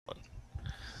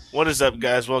What is up,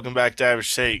 guys? Welcome back to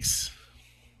Average Takes.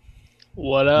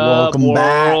 What up, Welcome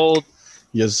back. world?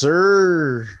 Yes,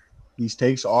 sir. These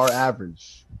takes are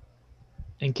average.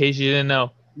 In case you didn't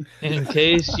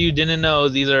know,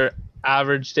 these are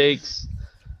average takes.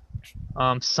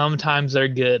 Sometimes they're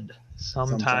good,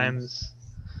 Sometimes. sometimes,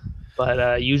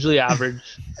 but usually average.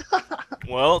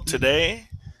 Well, today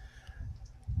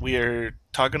we are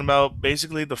talking about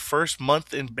basically the first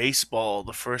month in baseball.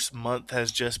 The first month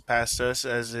has just passed us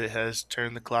as it has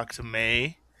turned the clock to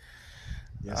May.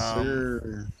 Yes, Um,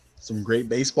 sir. Some great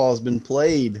baseball has been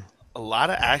played. a lot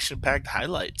of action-packed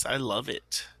highlights. I love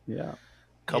it. Yeah.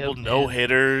 Couple Yep, no and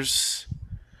hitters.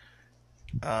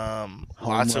 Home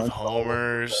Lots of runs all over that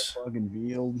homers. fucking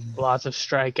field. lots of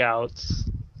strikeouts,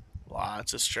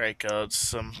 Lots of strikeouts.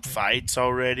 Some fights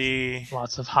already.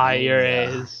 lots of high Oh, yeah.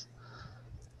 ERAs.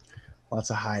 Lots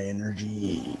of high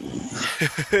energy.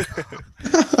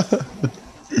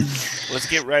 Let's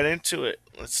get right into it.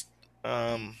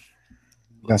 Um,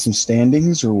 Got some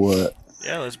standings or what?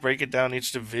 let's break it down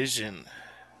each division.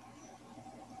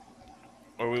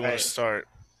 Where we All want to right, start.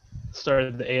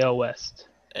 started the AL West.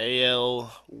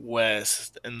 AL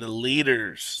West and the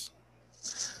leaders,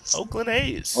 Oakland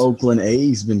A's. Oakland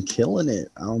A's been killing it.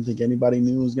 I don't think anybody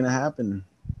knew it was going to happen.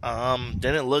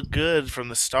 Didn't look good from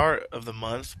the start of the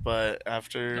month, but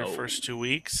after No, first 2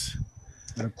 weeks,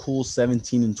 Got a cool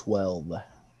 17 and 12. yeah,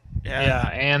 yeah,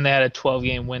 and they had a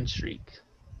 12-game win streak,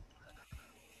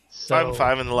 5 and so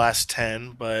 5 in the last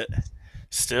 10, but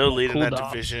still yeah, leading cooled that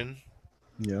off. division.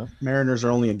 Yeah. Mariners are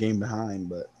only a game behind,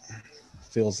 but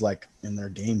feels like in their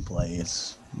gameplay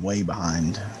it's way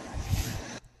behind.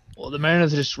 Well, the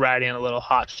Mariners are just riding a little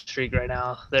hot streak right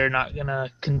now. They're not gonna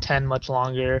contend much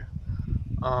longer.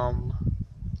 Um,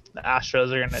 the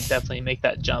Astros are gonna definitely make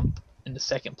that jump into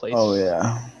second Oh place.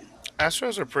 yeah.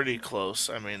 Astros are pretty close.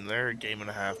 I mean, they're a game and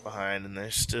a half behind, and they're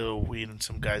still weeding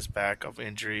some guys back off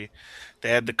injury. They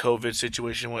had the COVID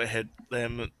situation what hit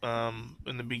them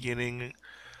in the beginning,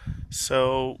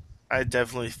 so I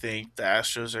definitely think the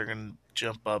Astros are going to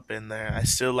jump up in there. I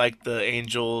still like the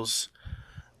Angels,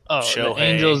 Oh, the Shohei.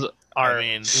 Angels I are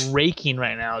mean, raking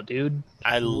right now, dude.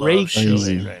 I love Raking. Shohei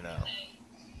Crazy. right now.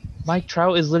 Mike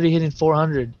Trout is literally hitting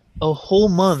 400 a whole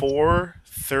month.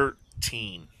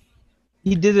 413,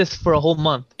 He did this for a whole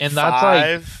month, and that's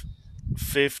like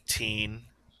 515,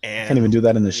 I can't even and do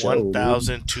that in the show, dude.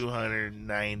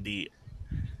 1,290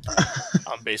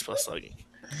 on base plus slugging.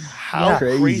 It's How yeah,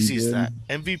 crazy, crazy is that?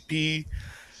 dude. MVP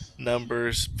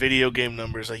numbers, video game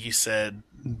numbers, like you said,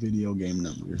 Video game and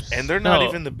numbers. they're not no,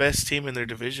 even the best team in their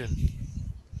division.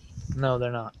 no,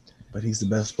 they're not. But he's the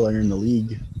best player in the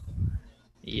league.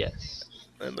 Yes.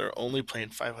 And they're only playing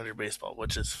 500 baseball,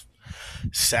 which is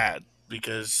sad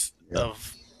because Yep.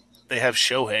 of they have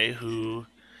Shohei who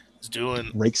is doing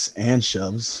Rakes and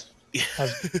shoves.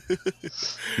 Has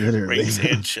Literally. rakes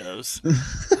and shoves.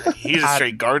 He's a had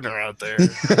straight gardener out there.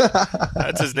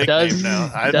 That's his nickname does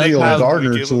now. I does He's think a have that's what we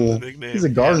gardener give him the tool. He's nickname. a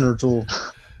gardener tool.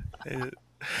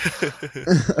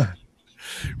 Yeah.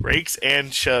 Rakes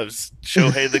and shoves.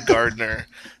 Shohei the gardener.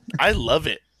 I love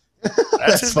it. That's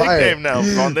That's his fire. nickname now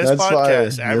on this That's fire. podcast.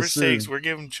 Yes, Average sir. Takes. We're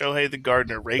giving Shohei the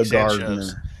gardener, The rakes and shoves.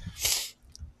 gardener.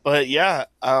 But yeah,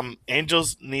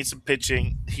 Angels need some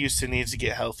pitching. Houston needs to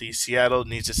get healthy. Seattle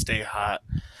needs to stay hot,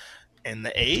 and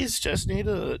the A's just need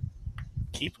to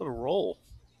keep it a roll.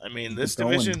 I mean, Keep it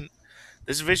going.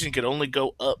 this division could only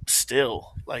go up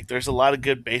still. Like, there's a lot of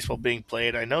good baseball being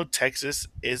played. I know Texas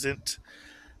isn't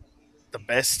the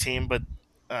best team, but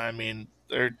I mean,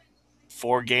 they're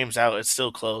 4 games out. It's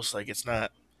still close. Like, it's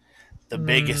not the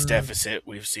biggest mm, deficit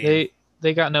we've seen.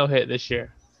 they got no hit this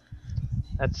year.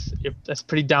 That's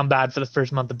pretty down bad for the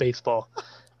first month of baseball.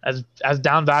 As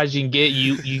down bad as you can get,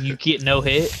 you get no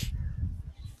hit.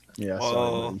 Yeah, sorry,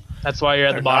 Well, buddy. That's why you're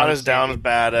at they're the bottom not of the as down as standing.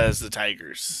 bad as the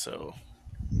Tigers. So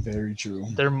Very true.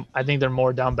 I think they're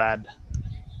more down bad.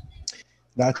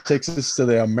 That takes us to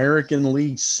the American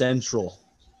League Central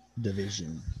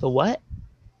Division. The what?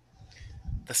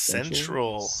 the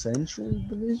Central, Central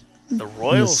Division? the In the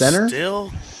Royals center?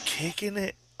 still kicking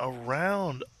it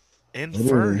around in Literally.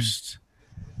 first.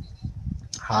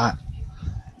 Hot.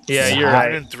 Yeah, Yeah. you're Hot.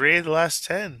 right. In 3 of the last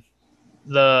 10.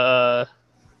 The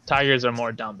Tigers are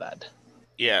more down bad.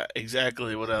 Yeah,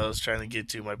 exactly what I was trying to get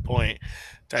to. My point.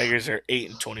 Tigers are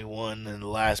 8-21 in the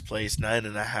last place,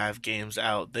 9.5 games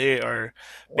out. They are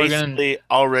We're gonna basically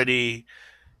already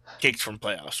kicked from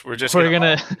playoffs. We're just we're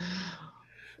gonna. gonna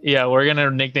yeah, we're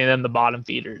gonna nickname them the bottom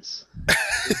feeders.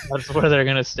 That's where they're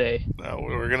gonna stay. No,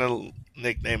 we're gonna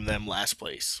nickname them last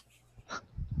place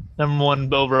Number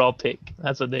one overall pick.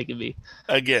 That's what they could be.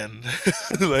 again.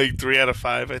 Like 3 out of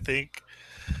 5, I think.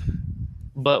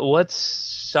 But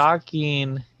what's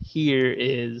shocking here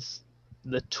is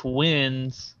the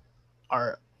Twins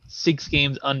are 6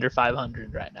 games under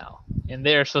 500 right now, and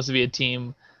they're supposed to be a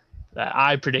team that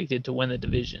I predicted to win the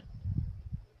division.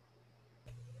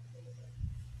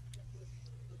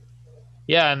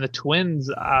 Yeah, and the Twins,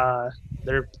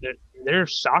 they're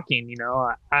shocking.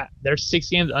 They're 6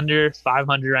 games under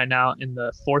 500 right now in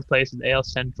the fourth place of the AL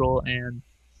Central, and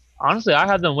honestly, I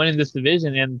have them winning this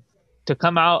division. And to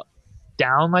come out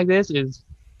down like this is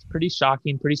pretty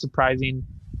shocking, pretty surprising.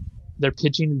 Their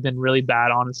pitching has been really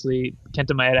bad, honestly.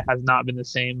 Kenta Maeda has not been the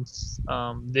same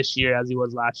this year as he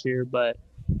was last year, but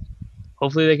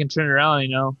hopefully they can turn it around.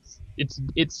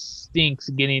 It stinks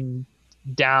getting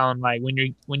down like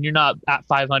when you're not at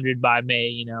 500 by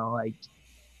May. Like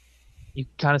you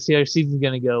kind of see how your season's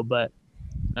gonna go, but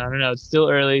I don't know. It's still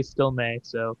early, still May,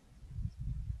 so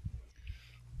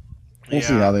We'll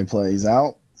see how they plays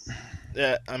out.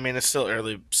 Yeah, I mean it's still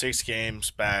early. 6 games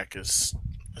back is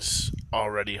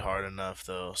already hard enough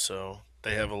though. So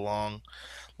they have a long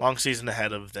season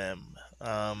ahead of them.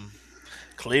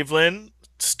 Cleveland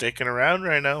sticking around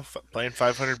right now, playing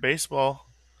 500 baseball.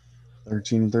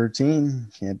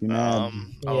 13-13. Can't be mad.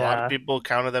 A lot of yeah, people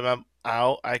counted them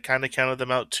out. I kind of counted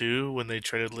them out too when they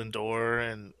traded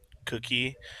Lindor and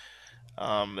Cookie.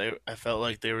 I felt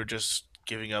like they were just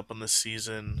giving up on the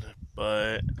season,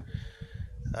 but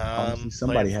Obviously, playing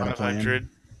somebody had a plan.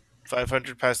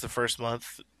 500 past the first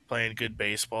month, playing good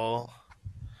baseball.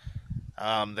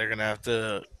 They're gonna have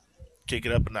to kick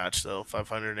it up a notch though.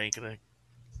 500 ain't gonna I'm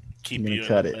keep gonna you in the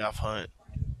cut it. playoff hunt.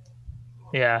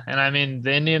 yeah. And I mean,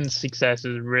 the Indians' success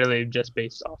is really just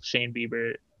based off Shane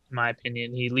Bieber, in my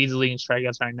opinion. He leads the league in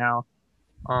strikeouts right now.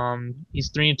 He's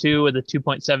 3-2 with a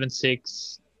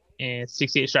 2.76 and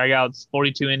 68 strikeouts,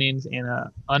 42 innings, and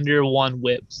a under one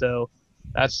WHIP. So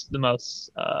that's the most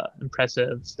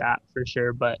impressive stat for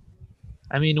sure. But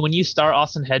I mean, when you start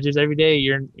Austin Hedges every day,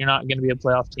 you're not going to be a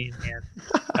playoff team,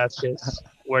 and that's just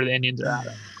where the Indians are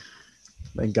at.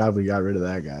 Thank God we got rid of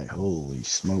that guy. Holy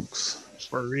smokes.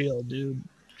 For real, dude.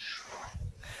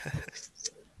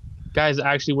 Guy's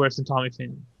actually worse than Tommy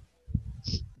Pham.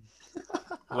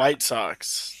 White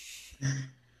Sox.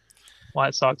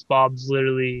 White Sox, Bob's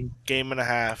literally Game and a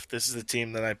half. This is the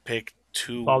team that I picked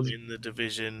to Bob's. win the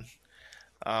division.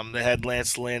 They had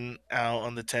Lance Lynn out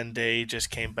on the 10-day, just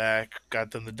came back,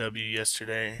 got them the W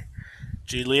yesterday.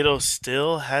 Giolito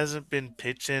still hasn't been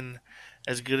pitching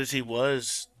as good as he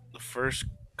was the first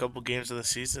couple games of the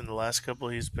season. The last couple,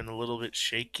 he's been a little bit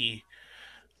shaky.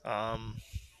 Um,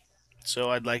 so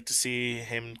I'd like to see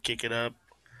him kick it up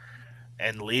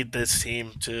and lead this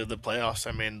team to the playoffs.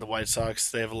 I mean, the White Sox,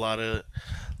 they have a lot of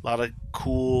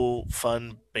cool,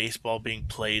 fun baseball being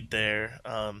played there.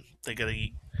 They got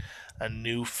a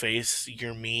new face,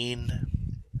 Yermine,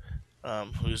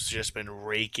 who's just been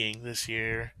raking this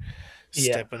year,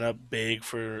 Yeah. stepping up big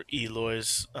for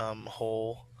Eloy's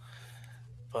hole.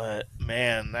 But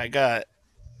man, I got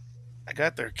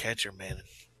their catcher, man.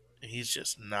 He's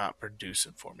just not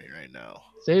producing for me right now.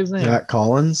 Say his name. Zach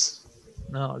Collins.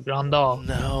 No, Grandal.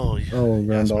 No, Oh,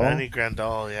 Grandal. Yasmani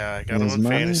Grandal. Yeah, I got him in Yasmani.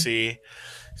 fantasy.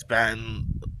 He's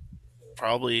batting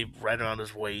probably right around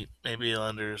his weight, maybe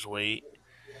under his weight.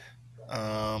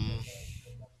 Um,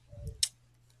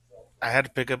 I had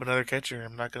to pick up another catcher.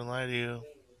 I'm not gonna lie to you.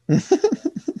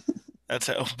 That's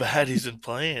how bad he's been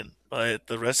playing. But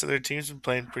the rest of their team's been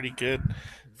playing pretty good.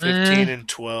 15 Eh, and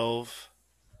 12.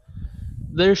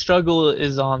 their struggle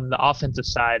is on the offensive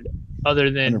side, other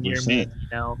than your 100%. mean.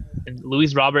 And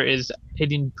Luis Robert is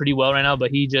hitting pretty well right now,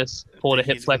 but he just I pulled a think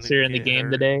hip he's gonna flexor in the get game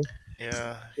hurt. today.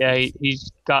 Yeah, Yeah, he's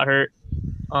he's got hurt.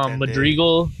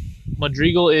 10-day.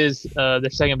 Madrigal is their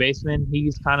second baseman.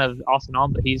 He's kind of off and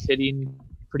on, but he's hitting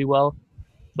pretty well.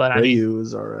 But I mean, Rayu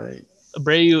is all right.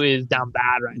 Abreu is down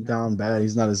bad right now. Down bad.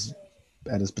 He's not as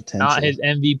at his potential. Not his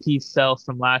MVP self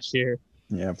from last year.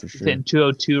 Yeah, for He's sure. hitting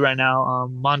 202 right now.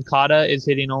 Moncada is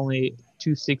hitting only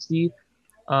 260.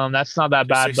 That's not that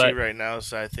bad, 260 but right now,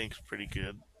 so I think it's pretty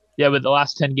good. yeah, with the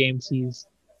last 10 games, he's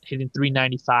hitting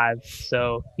 395.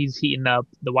 So he's heating up.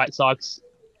 The White Sox.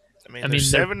 I mean, I they're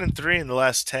mean, they're 7-3 in the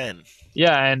last 10.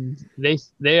 yeah, and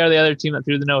they are the other team that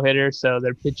threw the no hitter. So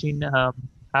their pitching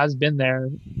has been there.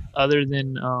 Other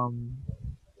than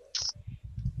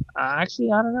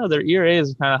actually, I don't know. Their ERA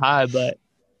is kind of high, but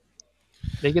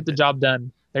they get the job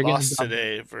done. They're getting the Lost job done.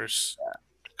 today versus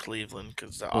Cleveland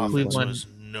because the Cleveland. offense Cleveland. was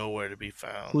nowhere to be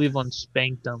found. Cleveland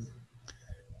spanked them.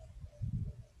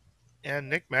 Yeah,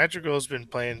 Nick Madrigal's been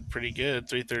playing pretty good,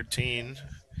 313.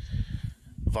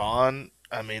 Vaughn,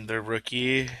 I mean, their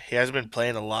rookie, he hasn't been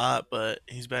playing a lot, but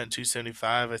he's been at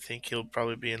 275. I think he'll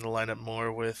probably be in the lineup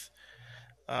more with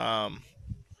um,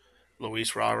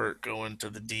 Luis Robert going to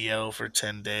the DL for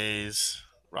 10 days.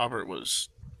 Robert was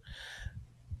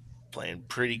playing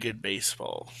pretty good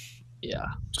baseball Yeah,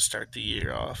 to start the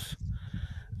year off.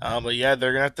 But yeah,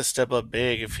 they're gonna have to step up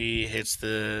big if he hits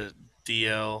the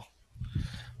DL.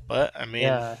 But I mean,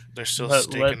 yeah. they're still But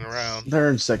sticking let's. around. They're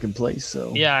in second place,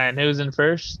 so Yeah, and who's in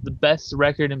first? The best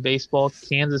record in baseball,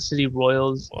 Kansas City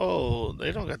Royals. Whoa,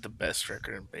 they don't got the best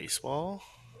record in baseball.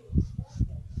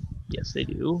 Yes, they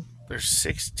do. They're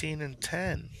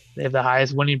 16-10. They have the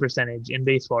highest winning percentage in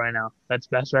baseball right now. That's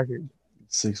best record.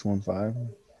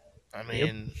 615. I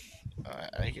Yep. mean,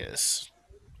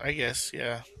 I guess,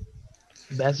 yeah.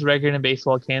 Best record in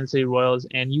baseball, Kansas City Royals,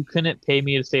 and you couldn't pay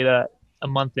me to say that a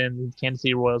month in, Kansas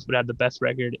City Royals would have the best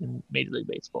record in Major League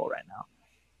Baseball right now.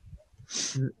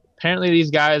 Apparently,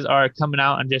 these guys are coming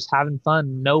out and just having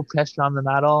fun, no pressure on them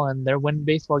at all, and they're winning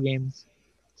baseball games.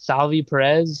 Salvi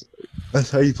Perez, That's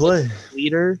how you play.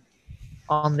 leader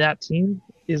on that team,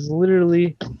 is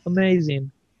literally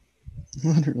amazing.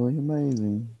 Literally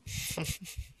amazing.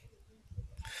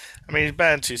 I mean, he's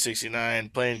batting 269,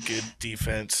 playing good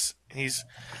defense. He's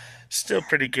still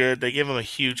pretty good. They gave him a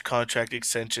huge contract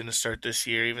extension to start this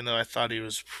year, even though I thought he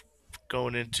was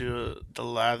going into the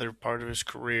latter part of his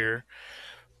career.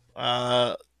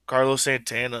 Uh, Carlos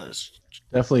Santana is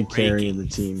Definitely carrying the raking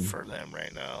team. for them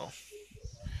right now.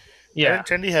 Yeah,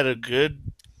 Benintendi had a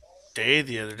good day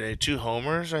the other day. 2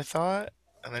 homers, I thought.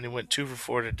 And then he went 2 for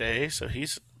 4 today, so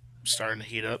he's starting to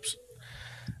heat up.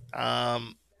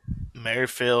 Um,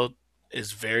 Merrifield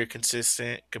is very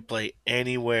consistent, could play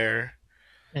anywhere.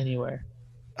 anywhere.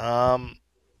 Um,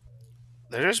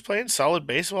 they're just playing solid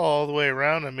baseball all the way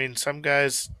around. I mean, some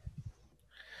guys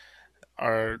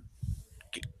are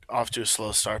off to a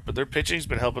slow start, but their pitching's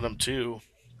been helping them too.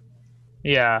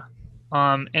 Yeah.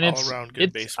 And All it's around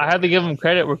good it's I baseball have to right give now. them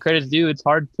credit where credit's due. It's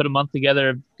hard to put a month together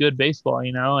of good baseball,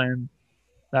 and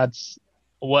that's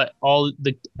what all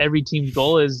the every team's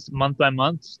goal is month by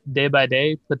month, day by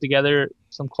day, put together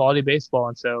some quality baseball.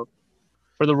 And so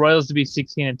for the Royals to be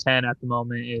 16-10 at the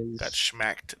moment Got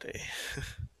smacked today.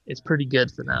 is pretty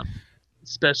good for them,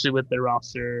 especially with their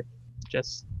roster.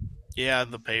 Just Yeah,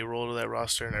 the payroll to that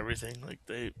roster and everything. Like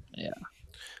yeah,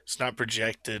 it's not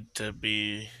projected to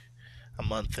be a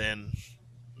month in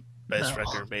best no,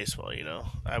 record in baseball.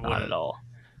 I not at wouldn't all.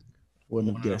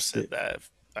 Wouldn't have wouldn't have guessed said it. that if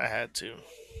I had to.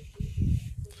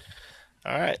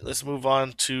 All right, let's move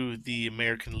on to the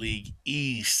American League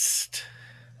East.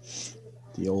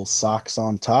 The old Sox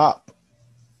on top.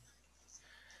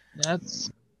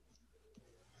 That's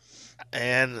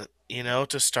And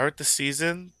to start the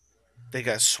season, they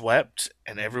got swept,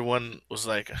 and everyone was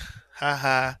like, "Ha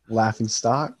ha, Laughing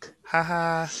stock. ha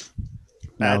ha."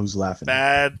 Now Bad, who's laughing?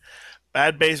 bad,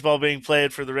 bad baseball being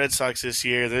played for the Red Sox this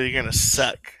year. They're gonna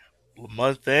suck. A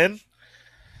month in,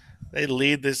 they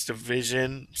lead this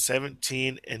division,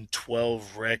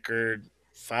 17-12 record,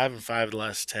 5-5 the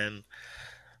last 10.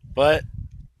 But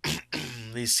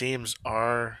these teams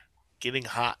are getting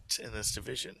hot in this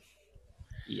division.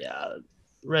 yeah.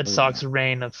 Red Oh, yeah. Sox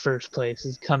reign of first place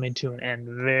is coming to an end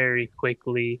very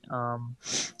quickly.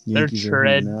 They're Yankees are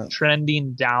heating up.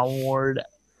 trending downward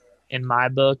in my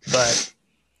book, but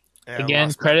Yeah, again,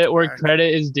 lost back to credit where back.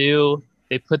 credit is due.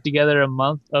 They put together a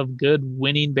month of good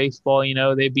winning baseball.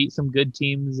 They beat some good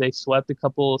teams. They swept a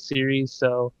couple of series,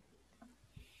 so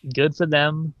good for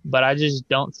them. But I just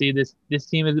don't see this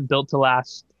team isn't built to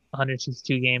last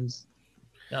 162 games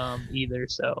either.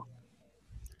 So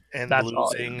And that's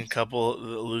all it is.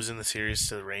 losing the series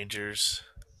to the Rangers.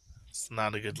 It's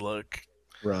not a good look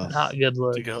Not Rough. a good to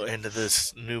look. go into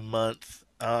this new month.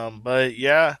 But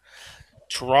yeah,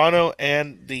 Toronto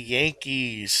and the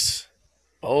Yankees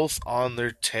both on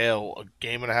their tail. A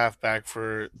game and a half back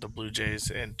for the Blue Jays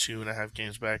and 2.5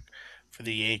 games back for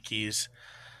the Yankees.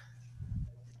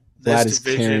 This Vlad is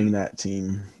carrying division, that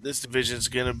team. this division's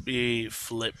gonna be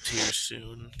flipped here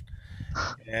soon,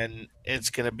 and it's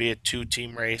gonna be a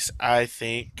two-team race. I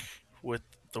think with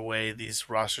the way these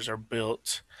rosters are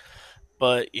built.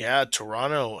 But yeah,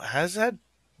 Toronto has had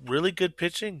really good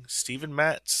pitching. Steven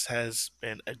Matz has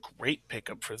been a great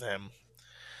pickup for them.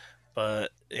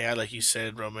 But yeah, like you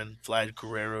said, Roman, Vlad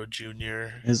Guerrero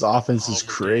Jr., His offense is Homer Day.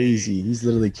 crazy. He's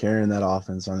literally carrying that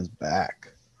offense on his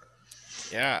back.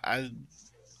 Yeah,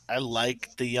 I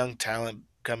like the young talent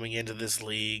coming into this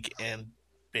league and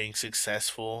being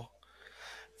successful.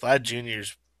 Vlad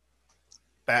Jr.'s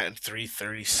batting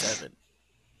 337.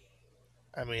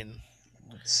 I mean,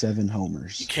 7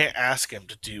 you homers. can't ask him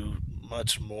to do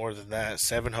much more than that.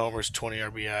 7 homers, 20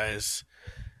 RBIs,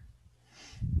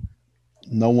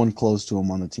 No one close to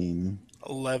him on the team.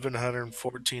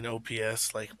 1114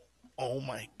 OPS. Like, oh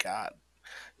my god.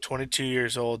 22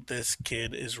 years old. This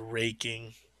kid is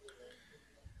raking.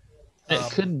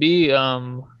 It could be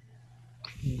the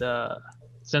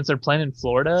since they're playing in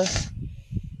Florida,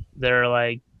 they're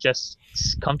like just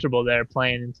comfortable there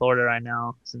playing in Florida right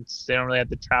now since they don't really have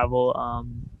to travel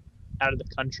out of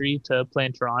the country to play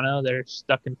in Toronto. They're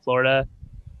stuck in Florida.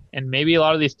 And maybe a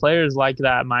lot of these players like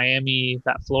that Miami,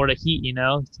 that Florida heat,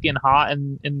 it's getting hot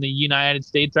in the United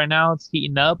States right now. It's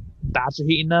heating up. Bats are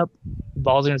heating up. The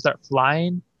balls are going to start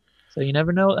flying. So you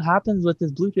never know what happens with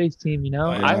this Blue Jays team,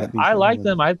 Oh, yeah. I like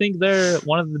them. I think they're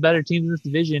one of the better teams in this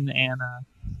division, and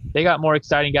they got more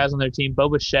exciting guys on their team. Bo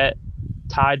Bichette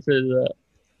tied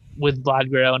with Vlad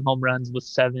Guerrero in home runs with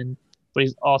 7, but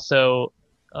he's also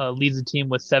leads the team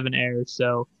with 7 errors.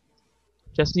 So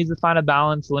just needs to find a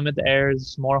balance, limit the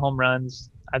errors, more home runs.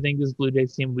 I think this Blue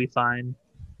Jays team will be fine.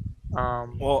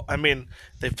 Well, I mean,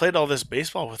 they've played all this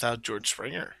baseball without George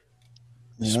Springer.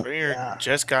 Springer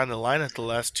just got in the lineup the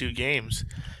last 2 games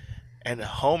and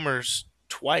homers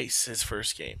twice his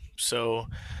first game. So,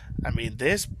 I mean,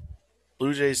 this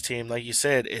Blue Jays team, like you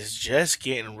said, is just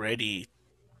getting ready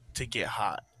to get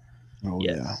hot. Oh,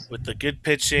 Yes. yeah. With the good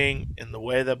pitching and the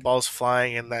way that ball's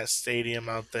flying in that stadium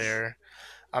out there.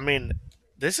 I mean,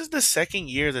 this is the second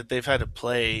year that they've had to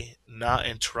play not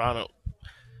in Toronto.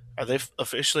 Are they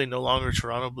officially no longer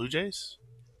Toronto Blue Jays?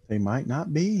 They might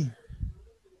not be.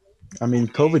 I mean,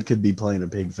 COVID could be playing a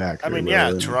big factor. I mean,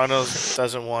 yeah, Toronto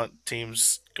doesn't want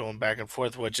teams going back and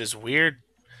forth, which is weird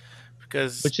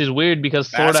because Florida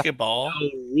basketball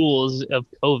has no rules of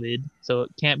COVID, so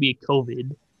it can't be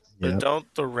COVID. But don't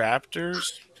the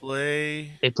Raptors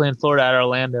play? They play in Florida at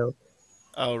Orlando.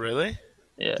 Oh, really?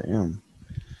 Yeah.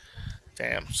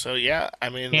 Damn. So yeah, I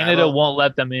mean, Canada won't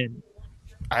let them in.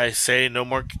 I say no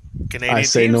more Canadian. I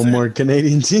say no more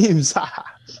Canadian teams.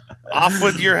 Off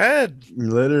with your head.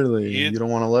 Literally, you don't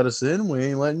want to let us in. We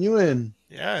ain't letting you in.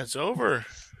 Yeah, it's over.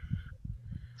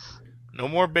 No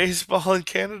more baseball in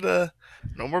Canada.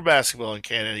 No more basketball in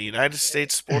Canada. United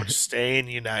States sports staying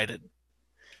united.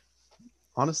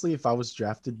 Honestly, if I was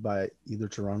drafted by either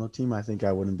Toronto team, I think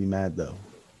I wouldn't be mad though.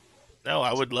 No,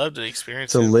 I would love to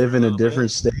experience to live in a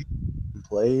different state, and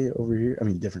play over here. I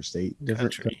mean, different state,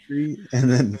 different country, and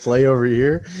then play over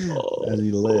here. That'd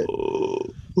be lit.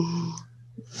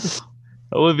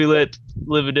 I would be lit.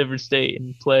 Live a different state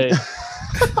and play.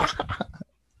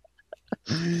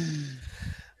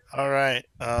 All right.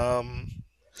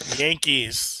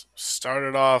 Yankees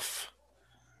started off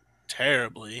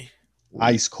terribly.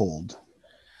 Ice cold.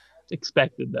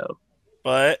 Expected though.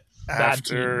 But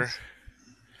after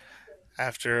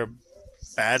a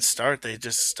bad start, they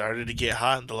just started to get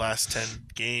hot in the last 10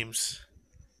 games.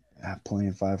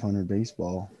 Playing 500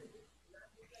 baseball.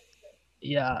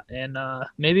 Yeah, and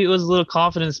maybe it was a little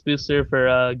confidence booster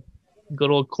for good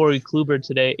old Corey Kluber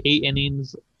today. 8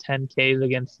 innings, 10 Ks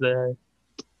against the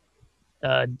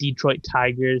Detroit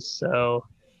Tigers. So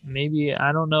maybe,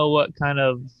 I don't know what kind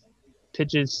of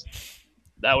pitches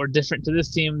that were different to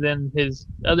this team than his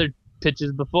other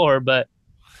pitches before, but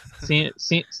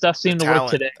stuff seemed to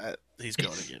work today. That he's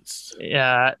going against.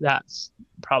 Yeah, that's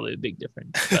probably a big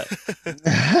difference. But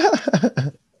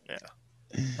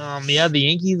yeah, the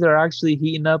Yankees are actually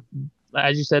heating up,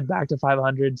 as you said, back to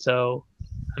 500. So,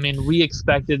 I mean, we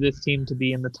expected this team to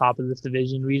be in the top of this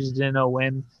division. We just didn't know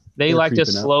when. They like to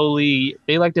slowly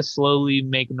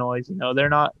make noise.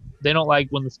 They don't like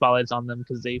when the spotlight's on them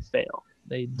because they fail.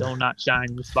 They do not shine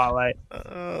in the spotlight.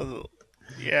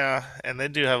 Yeah, and they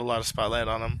do have a lot of spotlight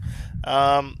on them.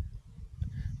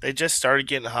 They just started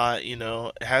getting hot.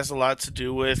 It has a lot to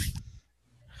do with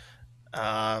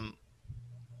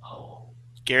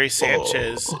Gary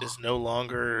Sanchez is no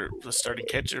longer the starting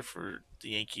catcher for the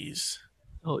Yankees.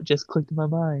 Oh, it just clicked in my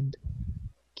mind.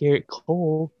 Garrett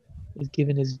Cole is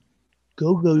giving his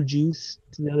go-go juice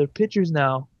to the other pitchers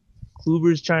now.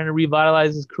 Kluber's trying to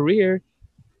revitalize his career.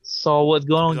 Saw what's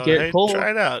going on with Garrett Cole.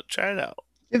 Try it out.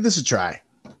 Give this a try.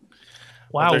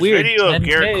 Wow, there's weird. Video of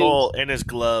Garrett Cole in his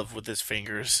glove with his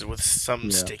fingers with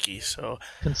something sticky. So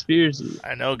conspiracy.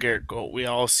 I know Garrett Cole. We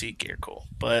all see Garrett Cole,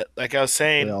 but like I was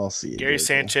saying, we all see Gary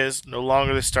Sanchez no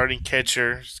longer the starting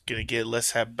catcher. He's gonna get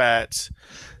less at bats.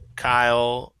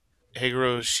 Kyle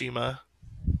Hiroshima.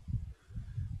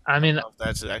 I mean, don't know if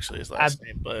that's actually his last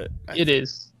name, but it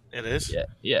is. It is.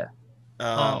 Yeah.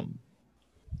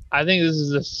 I think this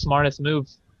is the smartest move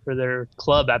for their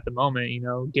club at the moment.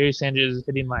 Gary Sanchez is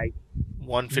hitting like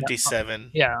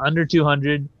 157. Yeah, under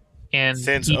 200. And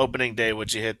since opening day,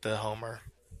 would you hit the homer?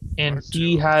 And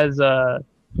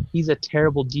he's a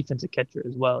terrible defensive catcher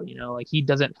as well. He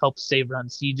doesn't help save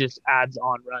runs. He just adds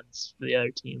on runs for the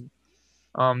other team.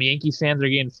 Yankees fans are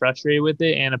getting frustrated with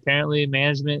it, and apparently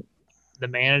management the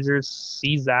manager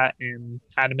sees that and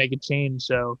had to make a change.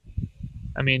 So,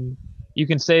 I mean, you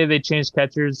can say they changed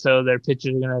catchers, so their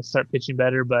pitchers are gonna start pitching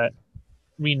better, but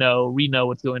we know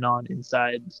what's going on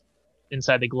inside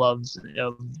the gloves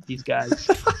of these guys.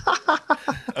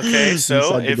 Okay,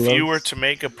 so Inside the if you were gloves. to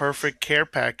make a perfect care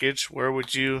package, where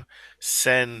would you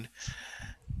send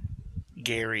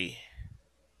Gary?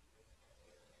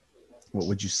 What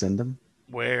would you send him?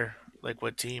 Where? Like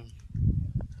what team?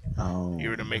 Oh, You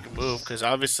were to make a move because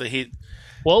obviously he's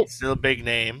Well, still a big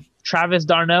name. Travis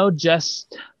d'Arnaud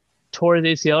just tore his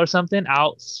ACL or something,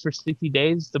 out for 60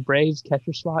 days. The Braves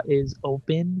catcher spot is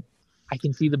open. I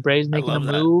can see the Braves I making a love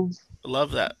that. move.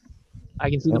 Love that. I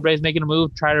can see the Braves making a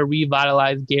move, try to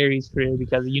revitalize Gary's career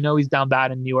because he's down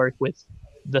bad in New York with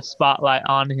the spotlight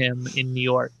on him in New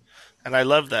York. And I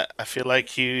love that. I feel like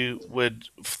he would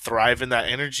thrive in that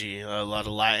energy. A lot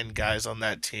of Latin guys on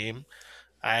that team.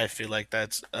 I feel like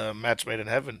that's a match made in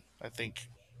heaven. I think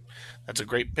that's a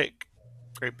great pick.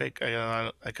 Great pick.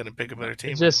 I couldn't pick a better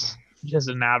team. It's just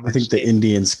an average. I think the team.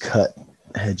 Indians cut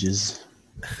Hedges.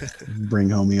 Bring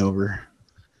homie over.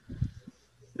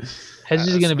 Hedges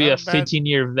is going to be a That's not bad.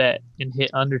 15-year vet and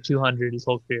hit under 200 his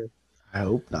whole career. I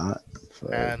hope not.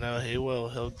 But No, he will.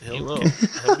 He'll will.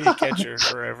 he'll be a catcher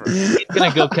forever. He's going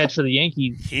to go catch for the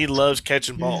Yankees. He loves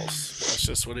catching balls. That's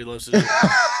just what he loves to do.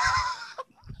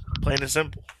 Plain and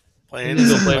simple. Plain and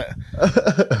He's a simple.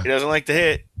 good He doesn't like to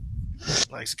hit.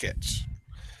 Likes to catch.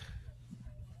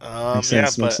 makes sense. Yeah,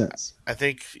 Makes but sense. I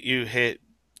think you hit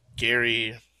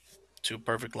Gary to a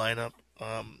perfect lineup,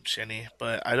 Shenny.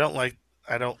 But I don't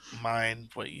mind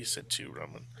what you said too,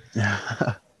 Roman.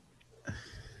 Yeah.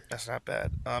 That's not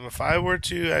bad. If I were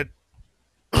to,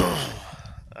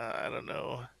 I don't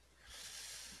know.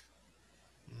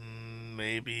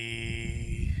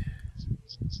 Maybe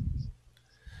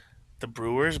the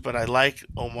Brewers, but I like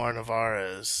Omar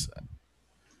Narvaez.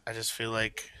 I just feel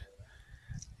like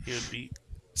he would be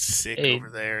sick Hey. over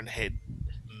there and hit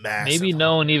massive. Maybe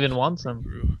no one even wants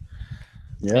him.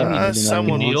 Yeah. Maybe maybe not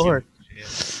someone even New would once. York. Yeah.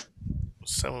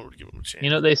 Someone would give him a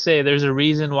chance. They say there's a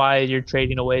reason why you're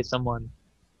trading away someone.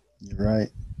 You're right.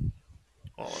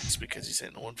 Well, it's because he's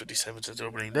hitting 157 since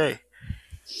opening day.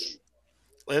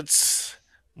 Let's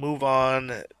move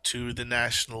on to the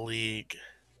National League.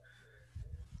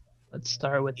 Let's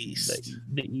start with East.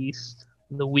 the East,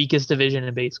 the weakest division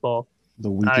in baseball.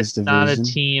 The weakest Not a division.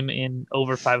 team in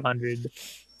over 500.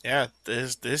 Yeah,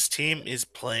 this team is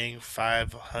playing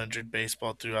 500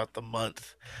 baseball throughout the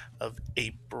month of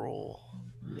April.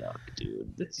 Yuck,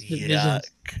 dude. This division Yuck.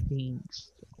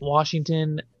 stinks.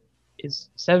 Washington is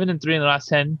 7-3 in the last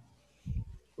 10.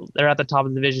 They're at the top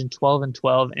of the division,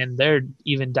 12-12, and they're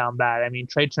even down bad. I mean,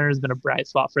 Trey Turner's been a bright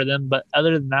spot for them, but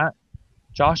other than that,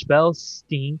 Josh Bell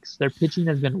stinks. Their pitching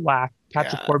has been whacked.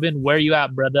 Patrick Yeah. Corbin, where you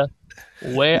at, brother?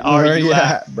 Where are you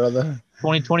at? brother?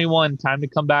 2021, time to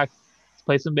come back,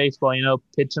 play some baseball.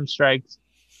 Pitch some strikes.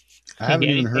 I haven't get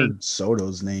even anything. heard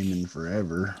Soto's name in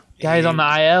forever. Guys on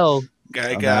the IL.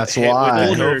 Guy got That's hit why.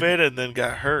 with COVID and then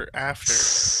got hurt after.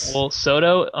 Well,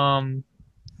 Soto,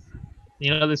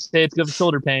 they say it's good for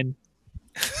shoulder pain.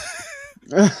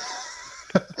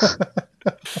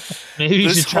 Maybe you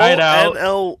This should try it whole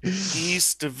out. NL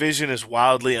East division is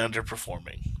wildly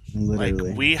underperforming. Literally.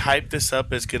 Like we hyped this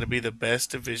up as going to be the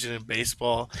best division in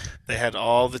baseball. They had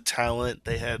all the talent.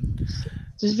 They had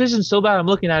This division's so bad. I'm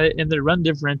looking at it in their run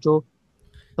differential.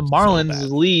 The Marlins bad.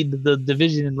 lead the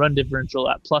division in run differential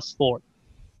at +4,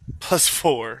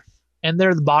 +4. and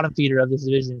they're the bottom feeder of this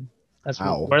division. That's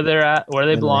How? where they're at, where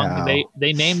they And belong. how?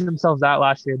 They named themselves that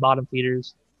last year, bottom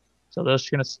feeders. So they're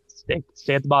just gonna stay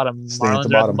at the bottom. Stay at the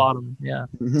Marlins are at the bottom.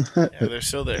 bottom. Yeah, Yeah, they're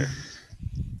still there.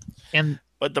 and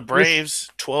But the Braves,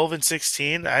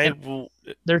 12-16.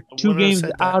 they're I 2 wouldn't have games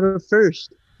said that. out of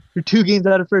first. They're 2 games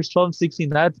out of first, 12-16.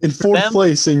 That's in for fourth them,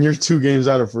 place, and you're 2 games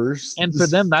out of first. and for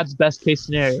them, that's best case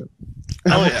scenario.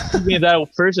 Oh yeah. 2 games out of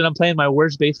first, and I'm playing my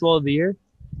worst baseball of the year.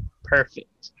 Perfect.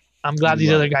 I'm glad these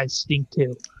Love other it. guys stink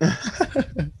too.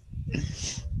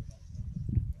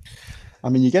 I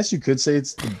mean, you guess you could say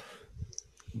it's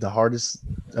the hardest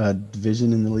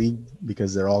division in the league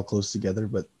because they're all close together,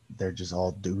 but they're just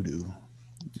all doo-doo.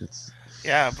 It's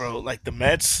Yeah, bro. Like the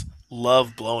Mets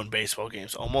love blowing baseball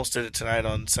games. Almost did it tonight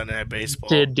on Sunday Night Baseball.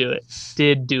 Did do it.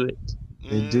 They do it?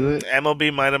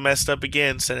 MLB might have messed up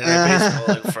again Sunday Night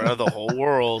Baseball in front of the whole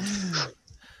world.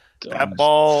 That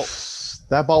ball,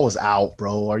 that ball was out,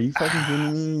 bro. Are you fucking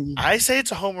kidding me? I say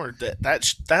it's a homer.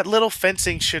 That little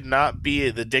fencing should not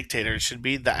be the dictator. It should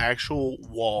be the actual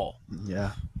wall.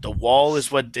 Yeah. The wall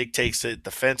is what dictates it. The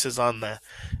fence is on the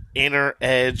inner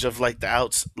edge of like the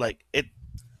outs. Like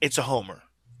it's a homer.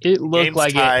 It looked Game's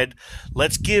like it. tied.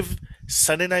 Let's give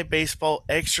Sunday night baseball,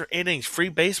 extra innings, free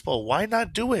baseball. Why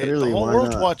not do it? The Literally, whole why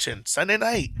world's not? watching Sunday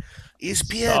night,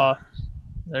 ESPN. Soft.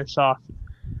 They're soft.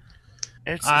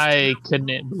 It's I terrible.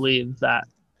 couldn't believe that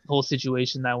whole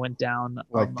situation that went down.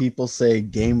 Like people say,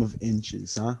 game of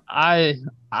inches, huh? I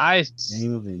I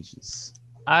Game of inches.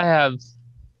 I have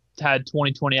had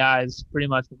 20/20 eyes pretty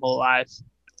much my whole life.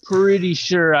 Pretty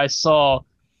sure I saw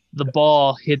the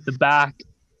ball hit the back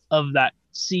of that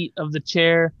seat of the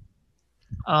chair.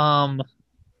 Um,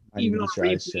 I didn't Even even on get your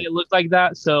eyes replay, checked. it looked like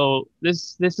that. So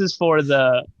this is for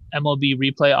the MLB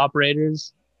replay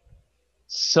operators.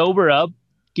 Sober up,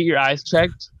 get your eyes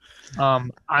checked.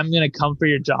 I'm gonna come for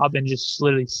your job and just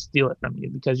literally steal it from you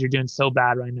because you're doing so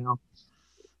bad right now.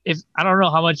 If I don't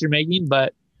know how much you're making,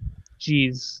 but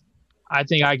geez, I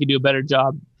think I could do a better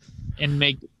job and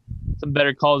make some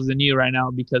better calls than you right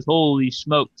now because holy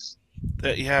smokes.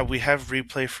 Yeah, we have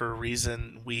replay for a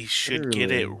reason. We should get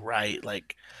it Literally. right.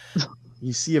 Like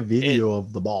You see a it. video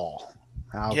of the ball.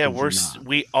 How Yeah, could you not?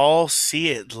 we all see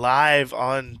it live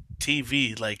on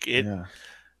TV. Like it, Yeah.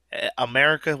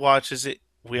 America watches it.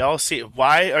 We all see it.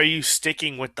 Why are you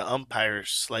sticking with the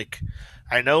umpires? Like,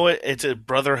 I know it's a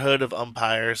brotherhood of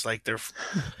umpires. Like they're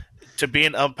to be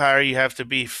an umpire, you have to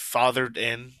be fathered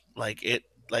in. Like it,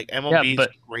 like Yeah, MLB is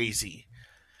but crazy.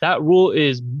 that rule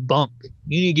is bunk.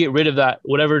 You need to get rid of that.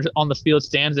 Whatever on the field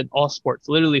stands in all sports,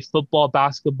 literally football,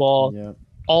 basketball, Yeah.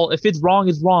 all. If it's wrong,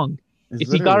 it's wrong. It's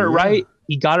If he got it literally, yeah. right,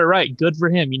 he got it right. Good for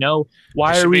him. It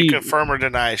Why are should be we? confirm or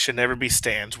deny. It should never be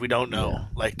stands. We don't know. Yeah.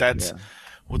 Like that's Yeah.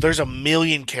 well, there's a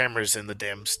million cameras in the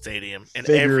damn stadium in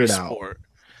Figure every it out. sport.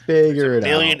 Figure There's it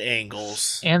a million out.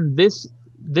 angles. And this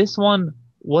one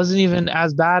wasn't even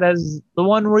as bad as the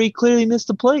one where he clearly missed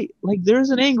the plate. Like there's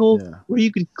an angle Yeah. where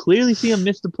you could clearly see him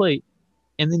miss the plate,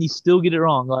 and then you still get it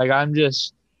wrong. Like I'm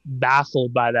just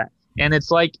baffled by that. And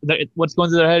it's like what's going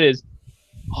through their head is,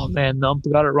 oh man, the ump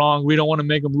got it wrong. We don't want to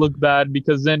make him look bad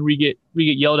because then we get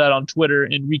yelled at on Twitter,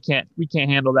 and we can't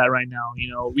handle that right now.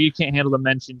 We can't handle the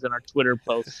mentions in our Twitter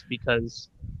posts because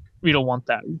we don't want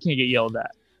that. We can't get yelled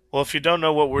at. Well, if you don't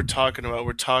know what we're talking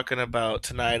about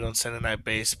tonight on Sunday Night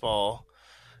Baseball.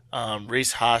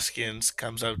 Reese Hoskins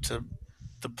comes up to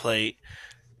the plate,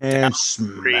 And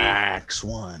three, smacks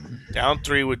one. down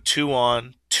three with two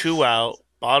on, two out,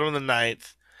 bottom of the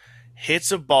ninth, hits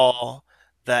a ball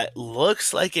that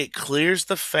looks like it clears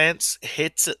the fence,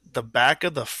 hits the back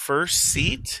of the first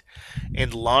seat,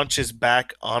 and launches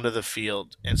back onto the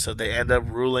field. And so they end up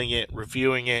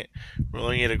reviewing it,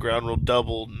 ruling it a ground rule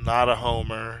double, not a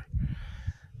homer.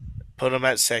 Put him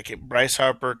at second. Bryce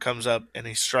Harper comes up and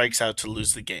he strikes out to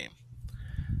lose the game.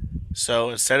 So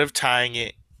instead of tying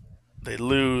it, they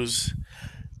lose.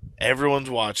 Everyone's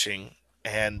watching,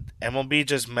 and MLB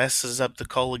just messes up the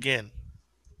call again.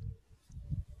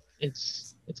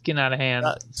 It's getting out of hand.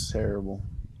 It's terrible.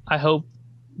 I hope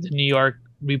the New York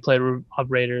replay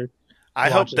operator. I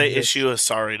hope watches they this. issue a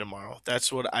sorry tomorrow.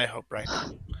 That's what I hope right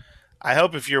now. I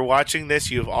hope if you're watching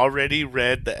this, you've already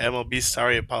read the MLB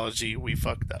sorry apology. We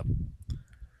fucked up.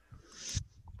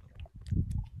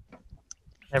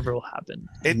 Never will happen.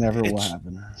 It never will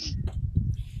happen.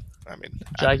 I mean,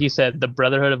 Like you said, the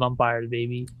brotherhood of umpires,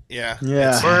 baby. yeah.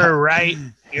 Yeah. We're right.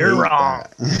 You're Hate wrong.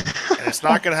 that. And it's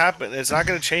not going to happen. It's not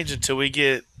going to change until we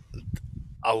get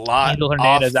a lot Angel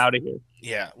Hernandez off. out of here.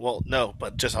 Yeah, well, no,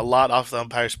 but just a lot off the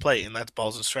umpire's plate, and that's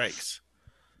balls and strikes.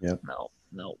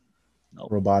 No.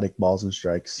 Robotic balls and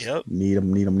strikes. Yep. Need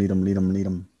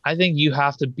them. I think you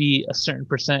have to be a certain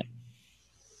percent.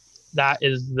 That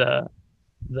is the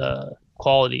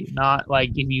quality, not like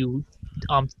if you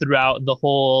throughout the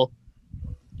whole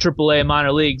AAA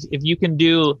minor leagues. If you can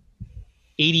do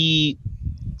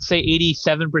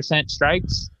 87%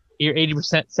 strikes, you're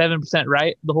 7%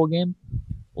 right the whole game.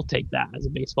 We'll take that as a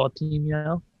baseball team,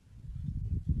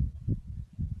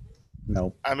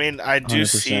 Nope. I mean, I do 100%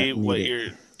 see what need it. you're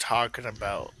talking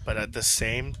about, but at the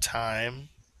same time,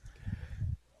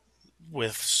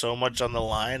 with so much on the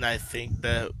line, I think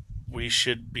that we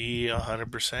should be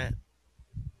 100%.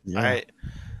 Yeah.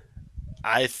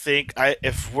 I think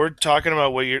if we're talking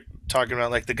about what you're talking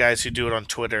about, like the guys who do it on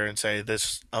Twitter and say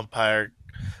this umpire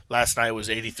last night was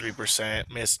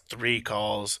 83%, missed 3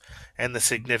 calls, and the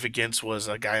significance was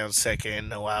a guy on second,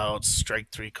 no outs, strike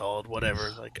 3 called,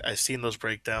 whatever. Like I've seen those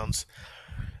breakdowns,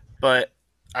 but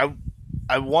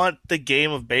I want the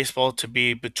game of baseball to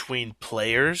be between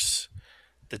players,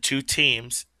 the two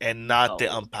teams, and not the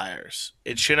Oh. umpires.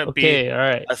 It shouldn't be Okay, all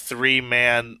right. a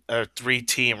 3-man or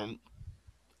 3-team.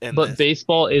 But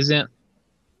baseball isn't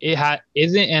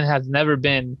and has never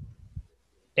been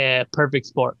a perfect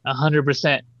sport,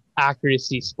 100%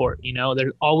 accuracy sport.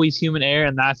 There's always human error,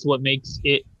 and that's what makes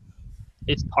it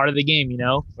it's part of the game, you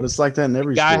know. But it's like that in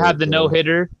every Guy had sport, the no though.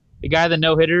 hitter. The guy had the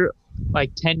no hitter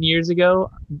like 10 years ago.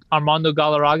 Armando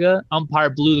Galarraga, umpire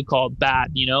blew the call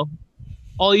bad. You know,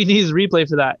 all you need is replay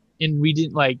for that, and we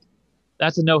didn't like.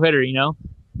 That's a no hitter, you know.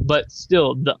 But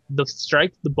still, the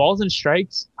strike, the balls and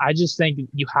strikes. I just think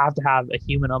you have to have a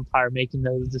human umpire making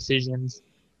those decisions,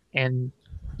 and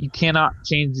you cannot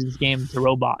change this game to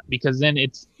robot because then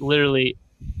it's literally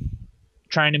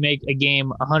trying to make a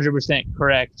game 100%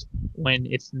 correct when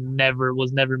it's never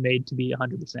was never made to be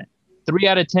 100%. 3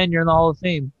 out of 10, you're in the Hall of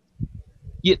Fame.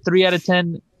 You get 3 out of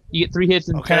 10. You get 3 hits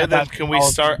and 10 Okay, at then bats. can we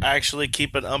start actually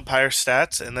keeping umpire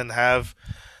stats and then have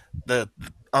the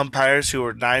umpires who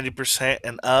are 90%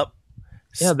 and up?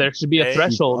 Yeah, there should be a stay? Keep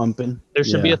threshold. umping. There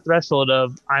should be Yeah. a threshold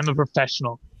of I'm a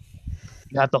professional.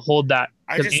 You have to hold that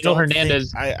I because just Angel don't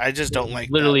Hernandez think, I just don't like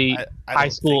literally that. I high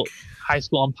don't school think. high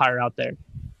school umpire out there.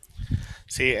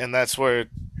 See, and that's where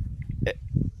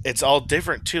it's all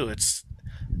different too. It's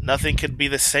nothing could be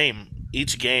the same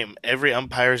each game. Every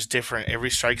umpire is different. Every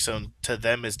strike zone to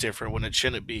them is different when it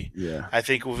shouldn't be. Yeah. I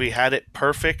think if we had it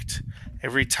perfect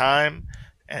every time,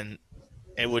 and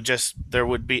it would just there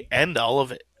would be end all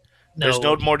of it. There's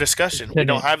no more discussion. We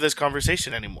don't couldn't. have this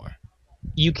conversation anymore.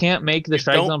 You can't make the You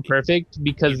strike don't- zone perfect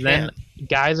because you then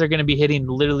guys are going to be hitting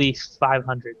literally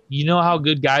 500. You know how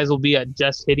good guys will be at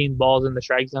just hitting balls in the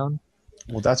strike zone?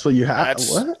 Well, that's what you have. That's-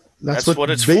 What? that's what what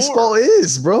it's baseball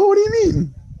is, bro. What do you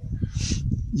mean?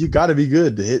 You got to be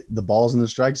good to hit the balls in the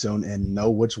strike zone and know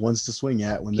which ones to swing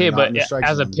at when Okay, they're not but in the strike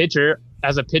as zone.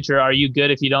 a pitcher, are you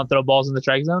good if you don't throw balls in the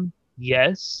strike zone?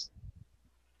 Yes,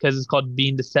 because it's called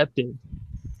being deceptive.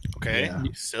 Okay, Yeah.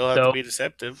 you still have to So- be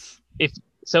deceptive.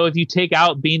 So if you take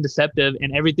out being deceptive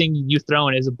and everything you throw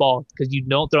in is a ball because you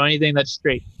don't throw anything that's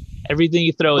straight, everything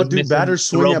you throw is But do missing batters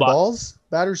the swing at robot. balls?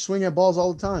 Batters swing at balls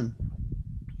all the time.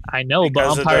 I know, Because but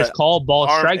of umpires the call ball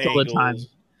Arm strikes all the time. angles.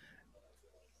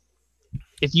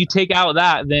 If you take out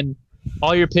that, then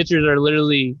all your pitchers are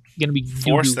literally going to be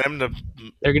Force doo-doo. them to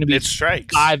They're going to be hit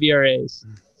strikes. 5 ERAs,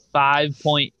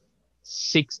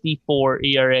 5.64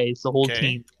 ERAs, the whole Okay.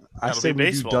 team. I That'll say be we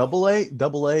baseball. do double A.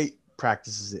 Double A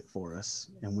practices it for us,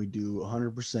 and we do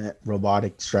 100%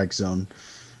 robotic strike zone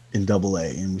in double A,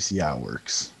 and we see how it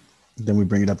works. Then we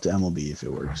bring it up to MLB if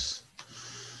it works.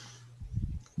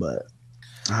 But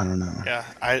I don't know. Yeah,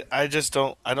 I just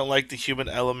don't like the human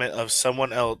element of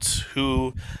someone else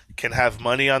who can have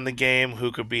money on the game,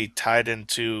 who could be tied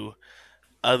into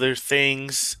other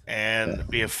things and Yeah.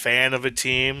 be a fan of a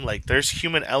team. Like there's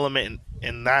human element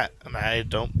in that, and I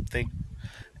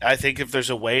think if there's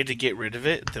a way to get rid of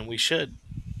it, then we should.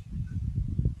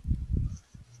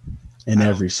 In I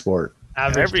don't- every sport. In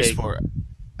Average every take. sport.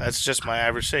 That's just my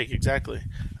average take, exactly.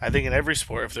 I think in every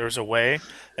sport, if there was a way,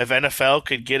 if NFL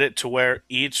could get it to where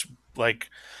each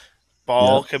like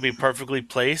ball Yep. could be perfectly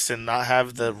placed and not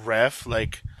have the ref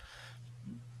like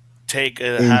take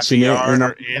a Inching half a it yard and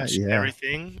or up- yeah, inch yeah.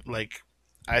 everything, like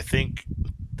I think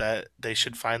that they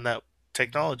should find that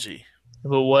technology.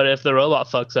 But what if the robot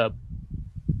fucks up?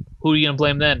 Who are you going to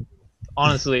blame then?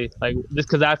 Honestly, like this,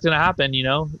 because that's going to happen, you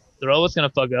know? The robot's going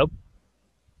to fuck up.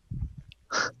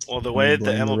 Well, the way the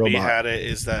blame the MLB robot. had it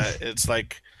is that it's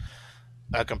like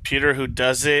a computer who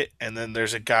does it, and then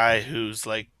there's a guy who's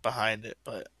like behind it.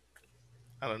 But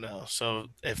I don't know. So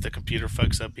if the computer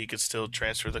fucks up, he could still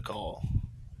transfer the call.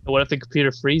 What if the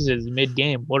computer freezes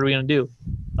mid-game? What are we going to do?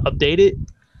 Update it?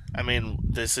 I mean,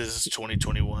 this is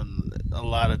 2021. A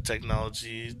lot of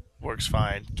technology works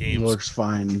fine. It Games, works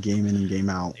fine game in and game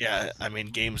out. yeah. I mean,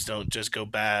 games don't just go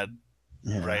bad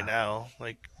Yeah. right now.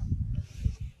 Like,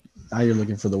 Now you're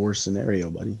looking for the worst scenario,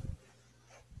 buddy.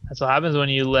 That's what happens when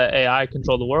you let AI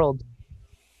control the world.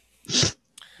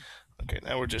 okay,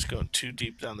 now we're just going too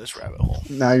deep down this rabbit hole.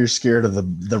 Now you're scared of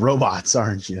the robots,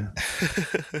 aren't you?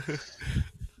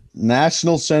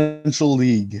 National Central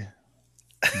League.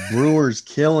 Brewers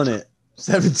killing it.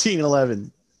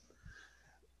 17-11.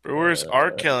 Brewers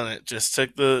are killing it. Just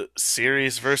took the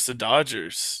series versus the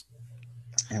Dodgers.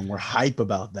 And we're hype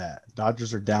about that.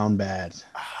 Dodgers are down bad.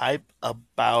 Hype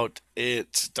about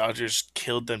it. Dodgers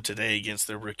killed them today against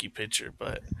their rookie pitcher,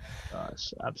 but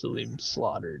Gosh, absolutely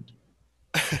slaughtered.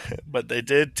 they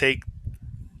did take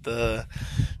the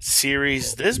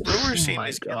series. This Brewers Oh team my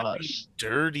is gonna be gosh.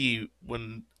 dirty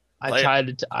when I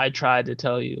tried to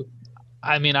tell you.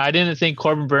 I mean, I didn't think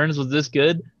Corbin Burns was this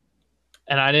good,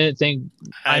 and I didn't think.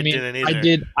 I mean,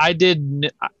 didn't either.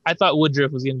 I thought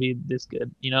Woodruff was gonna be this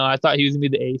good. You know, I thought he was gonna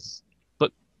be the ace,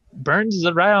 but Burns is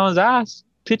right on his ass,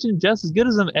 pitching just as good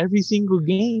as him every single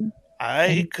game.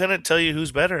 I couldn't tell you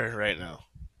who's better right now.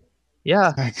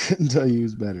 Yeah, I couldn't tell you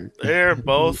who's better. They're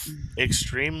both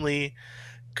extremely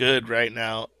good right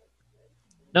now.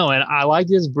 No, and I like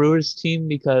this Brewers team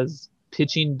because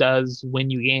pitching does win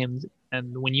you games.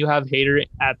 And when you have Hader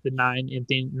at the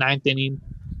ninth inning,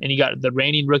 and you got the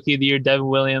reigning rookie of the year, Devin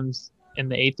Williams, in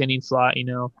the eighth inning slot,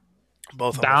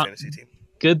 Both on my bound fantasy team.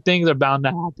 good things are bound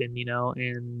to happen,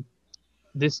 and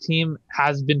this team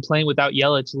has been playing without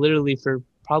Yelich literally for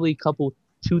probably a couple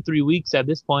 2-3 weeks at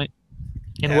this point.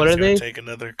 And Yeah, what it's are gonna they? take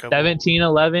another couple.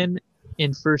 17-11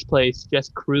 in first place,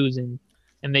 just cruising.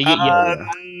 And they get Uh,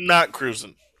 Yeah. not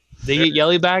cruising. they They're get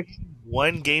Yelly back.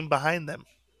 one game behind them.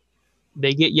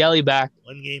 They get Yelly back,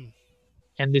 One game.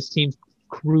 and this team's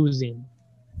cruising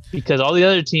because all the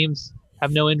other teams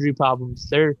have no injury problems.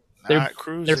 They're Not they're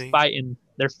cruising. fighting.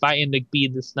 They're fighting to be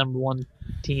this number one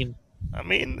team. I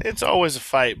mean, it's always a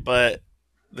fight, but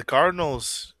the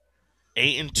Cardinals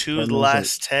 8-2 the Cardinals are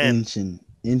last 10.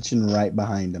 inching right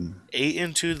behind them.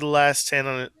 8-2 the last 10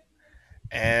 on it,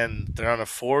 and they're on a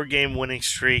 4-game winning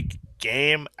streak,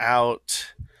 game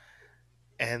out,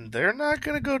 and they're not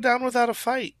gonna go down without a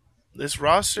fight. This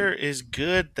roster is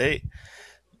good. They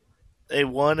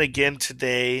won again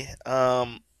today,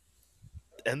 and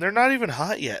they're not even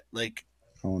hot yet. Like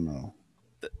Oh no.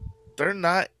 they're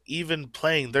not even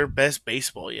playing their best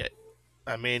baseball yet.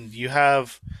 I mean, you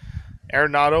have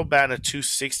Arenado batting a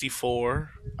 264.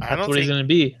 I That's don't what he's think. gonna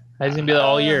be. He's gonna be that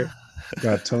all Uh, year.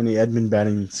 Got Tony Edmond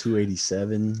batting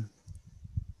 287.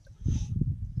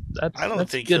 I don't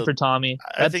That's think good he'll. for Tommy.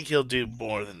 I think he'll do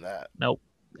more than that. Nope.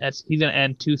 He's gonna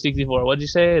end 264. What did you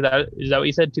say? That what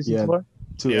you said? 264.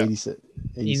 287.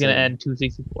 He's gonna end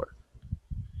 264.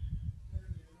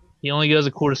 He only goes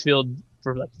to Coors Field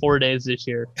for like 4 days this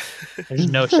year. There's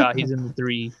no shot he's in the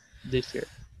three this year.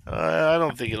 I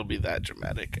don't think it'll be that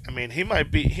dramatic. I mean, he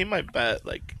might be. He might bat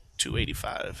like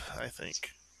 285. I think.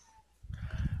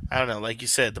 I don't know. Like you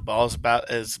said, the ball is about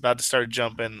to start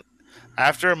jumping.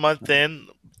 After a month in,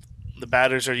 the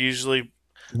batters are usually up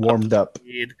to Warmed up.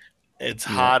 speed. It's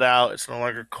Yeah. hot out. It's no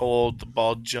longer cold. The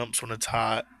ball jumps when it's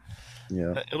hot.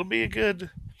 Yeah. It'll be a good.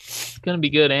 It's gonna be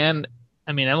good, and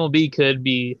I mean MLB could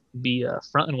be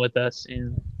fronting with us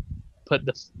and put Put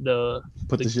the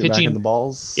the shit back in pitching. the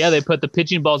balls. Yeah, they put the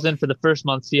pitching balls in for the first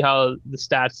month, see how the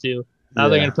stats do. Now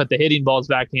they're Yeah. gonna put the hitting balls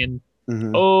back in.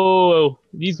 Mhm. Oh,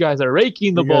 these guys are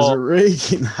raking the You guys ball. are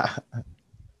raking.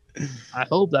 I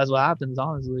hope that's what happens,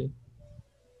 honestly.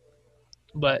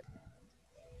 But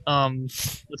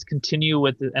let's continue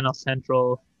with the NL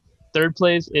Central. Third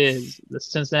place is the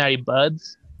Cincinnati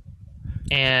Buds,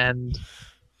 and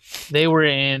they were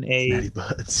in Natty a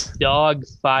Buds. dog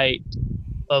fight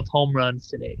of home runs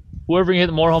today. Whoever can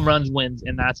hit more home runs wins,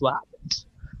 and that's what happened.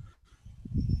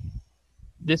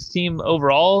 This team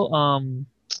overall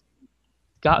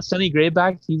got Sonny Gray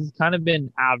back. He's kind of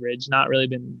been average, not really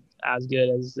been as good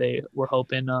as they were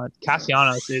hoping.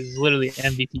 Castellanos is literally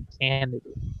an MVP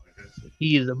candidate.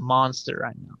 He is a monster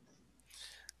right now.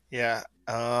 Yeah.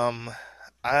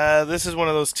 This is one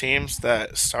of those teams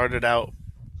that started out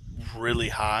really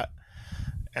hot,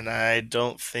 and I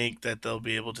don't think that they'll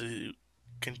be able to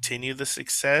continue the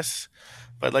success.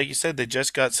 But like you said, they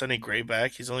just got Sonny Gray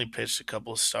back. He's only pitched a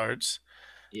couple of starts.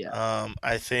 Yeah.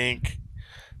 I think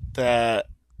that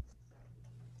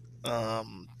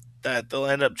um, that they'll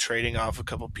end up trading off a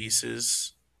couple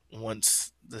pieces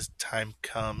once the time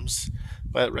comes.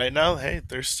 But right now, hey,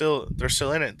 they're still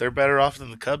in it. They're better off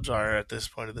than the Cubs are at this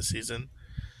point of the season.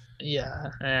 Yeah.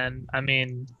 And I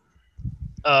mean,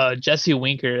 Jesse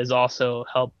Winker has also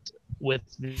helped with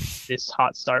this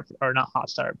hot start, or not hot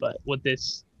start, but with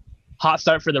this hot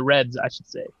start for the Reds, I should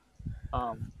say.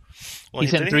 Um, Well,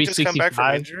 He's hitting didn't he just come back from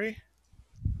 365. injury?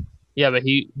 yeah, but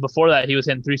before that he was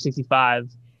hitting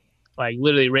 365, like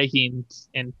literally raking.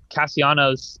 And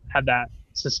Castellanos had that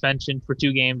suspension for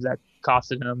 2 games that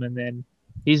costed him, and then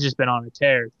he's just been on a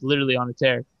tear, literally on a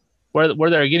tear. Where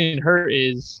they're getting hurt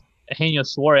is Eugenio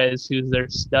Suarez, who's their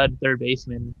stud third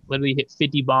baseman, literally hit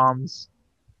 50 bombs,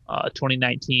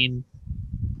 2019.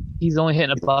 He's only hitting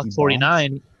a 50 buck bombs?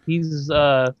 49. He's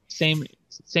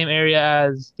same area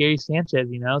as Gary Sanchez,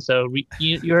 So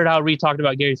you heard how Reed talked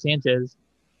about Gary Sanchez.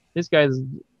 This guy's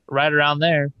right around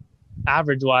there,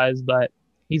 average wise, but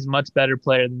he's a much better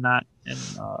player than that, and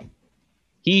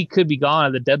he could be gone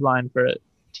at the deadline for a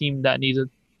team that needs a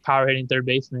power hitting third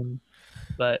baseman.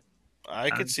 But I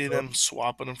could see sure. them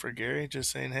swapping him for Gary,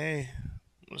 just saying, "Hey,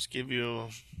 let's give you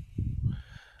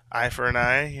eye for an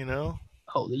eye."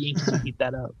 Oh, the Yankees would eat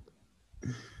that up.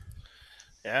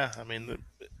 Yeah, I mean,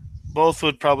 both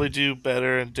would probably do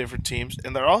better in different teams,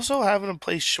 and they're also having him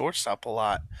play shortstop a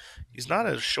lot. He's not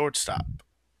a shortstop;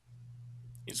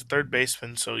 he's a third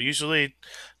baseman. So usually,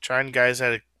 trying guys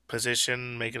at a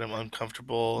position, making them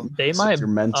uncomfortable, They It's might your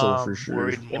mental for sure.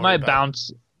 worried they more might about.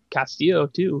 bounce. Castillo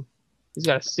too. He's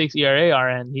got a 6 ERA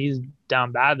RN. He's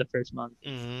down bad the first month,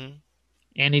 Mm-hmm.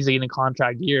 and he's in a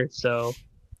contract year. So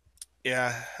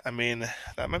Yeah, I mean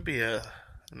that might be a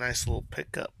nice little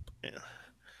pickup. Yeah,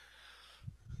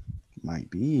 Might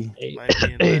be. might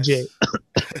be a AJ,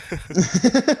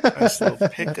 nice little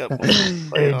pickup for the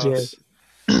AJ.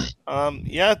 playoffs.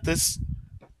 Yeah, this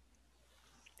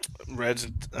Reds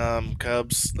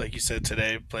Cubs, like you said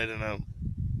today, played in a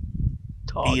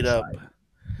Dog beat up fight.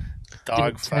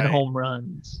 dog 10 fight. home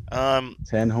runs.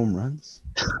 10 home runs.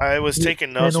 I was Hit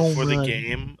taking 10 notes home before the runs.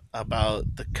 game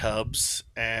about the Cubs,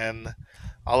 and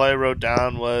all I wrote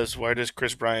down was, "Where does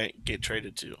Chris Bryant get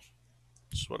traded to?"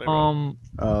 That's what I wrote.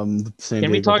 San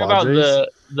Can we Diego talk about Padres.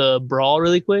 the brawl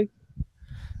really quick?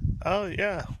 Oh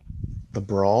yeah, The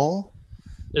brawl?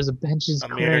 There's a benches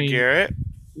Amir clearing. Garrett,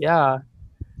 Yeah,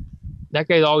 that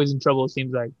guy's always in trouble. It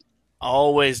seems like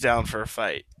always down for a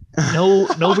fight.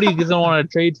 nobody doesn't want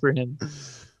to trade for him. I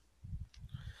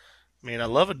mean, I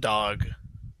love a dog.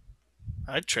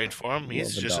 I'd trade for him.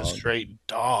 He's Love a just a dog. straight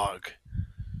dog.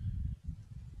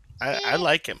 I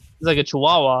like him. He's like a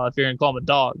chihuahua if you're gonna call him a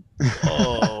dog.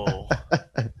 Oh,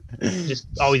 Just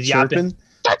always yapping.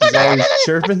 chirping. He's always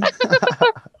chirping.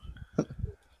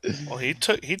 well, he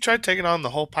tried taking on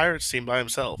the whole Pirates team by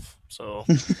himself. So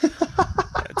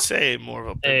I'd say more of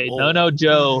a pit Hey, bull. No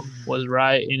Joe was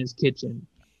right in his kitchen.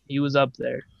 He was up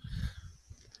there.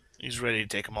 He's ready to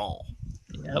take them all.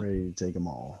 Yep. Ready to take them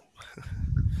all.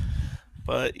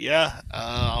 But yeah,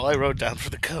 all I wrote down for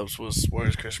the Cubs was, where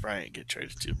does Chris Bryant get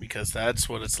traded to? Because that's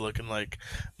what it's looking like.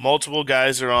 Multiple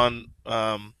guys are on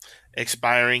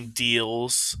expiring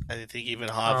deals. I think even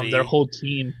Javi. Their whole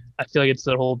team. I feel like it's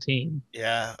their whole team.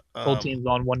 Yeah. Whole team's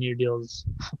on 1-year deals.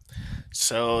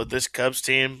 So this Cubs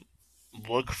team,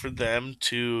 look for them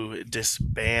to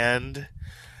disband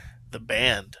the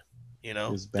band. You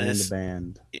know,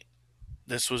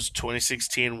 This was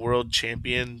 2016 World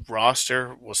Champion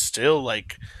roster was still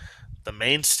like the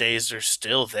mainstays are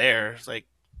still there. Like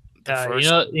the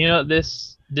first, you know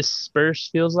this Spurs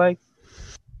feels like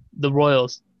the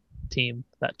Royals team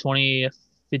that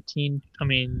 2015. I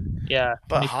mean, yeah,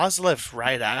 but Haas left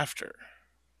right after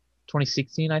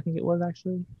 2016. I think it was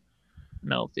actually.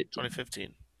 No,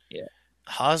 2015. Yeah,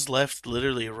 Haas left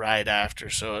literally right after.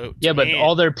 So but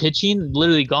all their pitching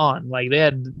literally gone. Like they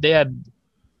had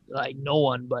like no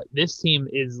one. But this team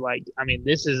is like, I mean,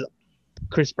 this is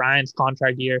Chris Bryant's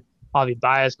contract year, Javi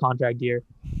Baez's contract year.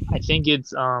 I think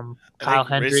it's Kyle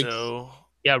Hendricks. Rizzo.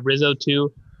 Yeah, Rizzo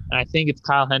too, and I think it's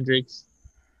Kyle Hendricks'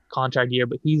 contract year.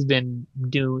 But he's been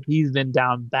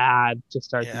down bad to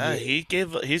start the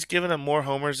year. He's given him more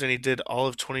homers than he did all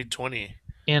of 2020.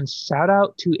 And shout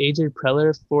out to AJ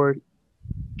Preller for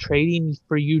trading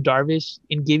for you Darvish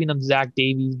and giving him Zach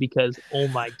Davies, because oh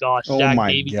my gosh, Zach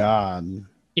Davies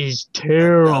is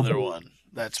terrible. Another one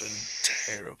that's been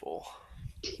terrible.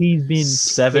 He's been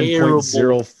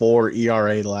 7.04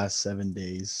 ERA the last 7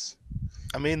 days.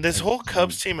 I mean, this whole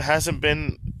Cubs team hasn't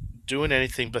been doing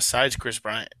anything besides Chris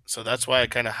Bryant, so that's why I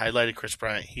kind of highlighted Chris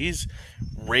Bryant. He's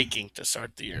raking to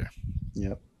start the year.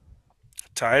 Yep.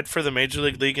 Tied for the Major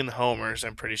League in homers,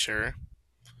 I'm pretty sure.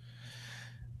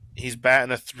 He's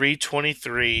batting a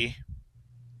 .323.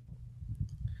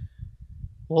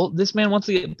 Well, this man wants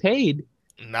to get paid.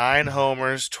 9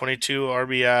 homers, 22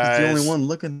 RBIs. He's the only one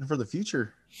looking for the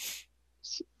future.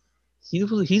 He's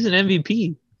an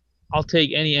MVP. I'll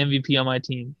take any MVP on my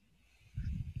team.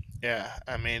 Yeah,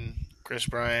 I mean, Chris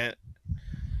Bryant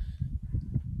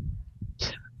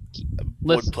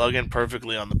would plug in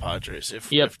perfectly on the Padres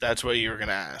if that's what you were going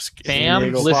to ask.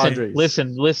 Sam,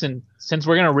 listen. Since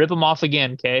we're going to him off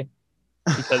again, okay?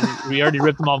 Because we already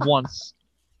ripped him off once.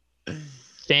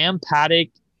 Sam, Paddock,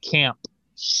 Camp.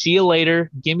 See you later.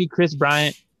 Give me Chris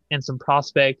Bryant and some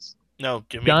prospects. No,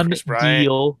 give me Chris Bryant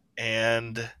deal.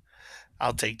 And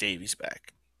I'll take Davies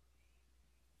back.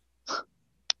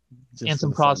 And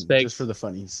some prospects. Just for the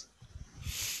funnies.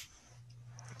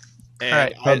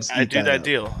 And all right, I do that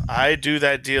deal. I do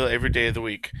that deal every day of the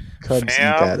week. Cubs eat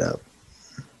that up.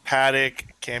 Paddock,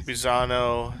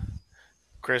 Campuzano,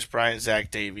 Chris Bryant, Zach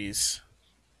Davies.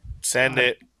 Send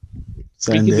it.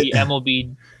 Send it. The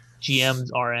MLB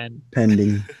GM's RN.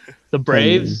 Pending. The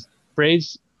Braves,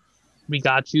 we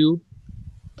got you.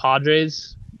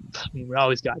 Padres, I mean, we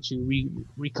always got you.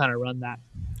 We kind of run that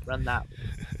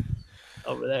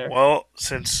over there. Well,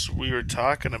 since we were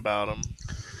talking about them.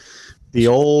 The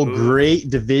old great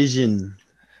division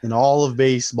in all of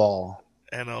baseball.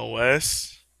 NL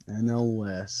West. And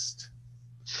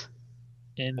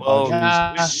we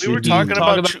were talking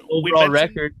about overall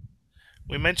record.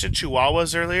 We mentioned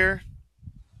Chihuahuas earlier.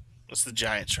 It's the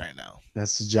Giants right now.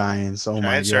 That's the Giants. Oh my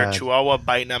Giants are a god. chihuahua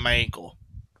biting at my ankle.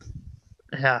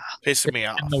 Yeah, Pissing me in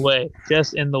off. the way,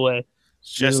 just in the way.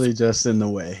 It's just Really just in the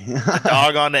way. a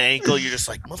dog on the ankle. You're just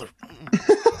like, mother.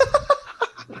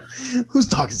 Whose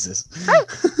dog is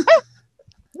this?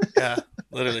 Yeah,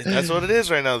 literally. That's what it is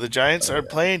right now. The Giants are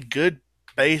playing good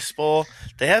baseball.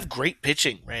 They have great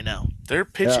pitching right now. Their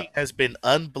pitching has been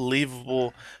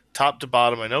unbelievable top to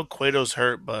bottom. I know Cueto's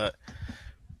hurt, but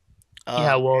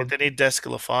Yeah, well, Anthony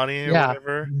Descalafani or yeah,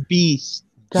 whatever. beast.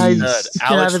 Guys, Stud. he's gonna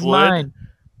have Alex his Wood. mind.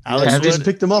 Alex You Kevin- just Wood,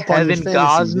 picked him up on your Kevin fantasy,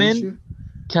 Gausman? didn't you?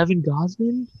 Kevin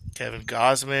Gosman. Kevin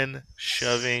Gausman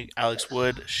shoving, Alex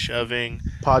Wood shoving.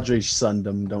 Padres sunned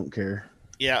him. Don't care.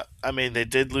 Yeah, I mean they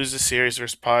did lose the series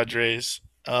versus Padres.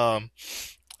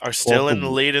 Are still in the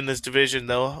lead in this division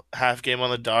though. Half game on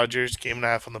the Dodgers, game and a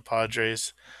half on the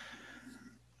Padres.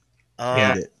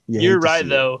 Yeah. Hate it. You You're hate to right see it.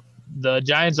 though. The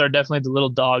Giants are definitely the little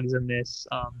dogs in this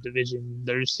division.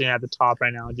 They're just sitting at the top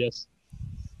right now. Just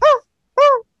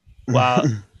wow,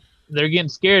 they're getting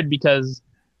scared because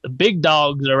the big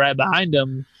dogs are right behind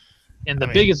them, and the I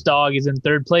mean- biggest dog is in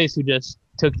third place, who just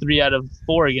took 3 out of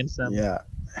 4 against them. Yeah,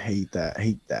 hate that.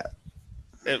 Hate that.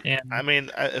 And I mean,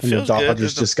 it And the feels good. Dodgers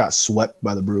There's just got swept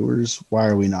by the Brewers. Why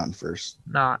are we not in first?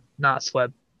 not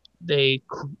swept. They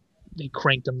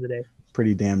cranked them today.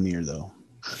 Pretty damn near though.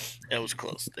 it was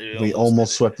close. They We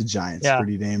almost swept the Giants. Yeah.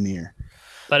 Pretty damn near.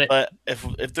 But But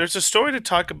if there's a story to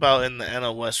talk about in the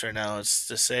NL West right now, it's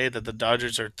to say that the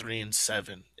Dodgers are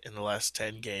 3-7 in the last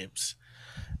 10 games,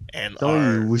 and Telling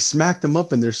are you, we smacked them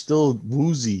up, and they're still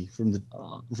woozy from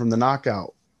the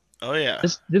knockout. oh yeah,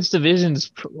 this division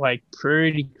is like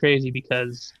pretty crazy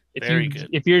because Very good.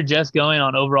 if you're just going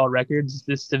on overall records,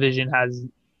 this division has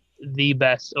the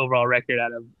best overall record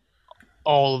out of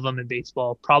all of them in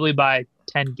baseball, probably by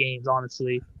 10 games,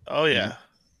 honestly. oh yeah.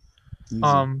 Easy.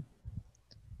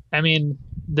 I mean,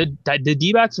 the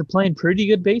D-backs are playing pretty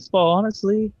good baseball,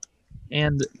 honestly.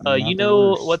 And Not you the know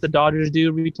worst. what the Dodgers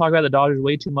do? We talk about the Dodgers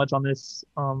way too much on this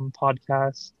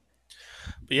podcast.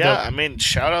 But yeah, The- I mean,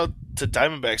 shout out to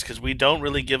Diamondbacks because we don't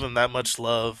really give them that much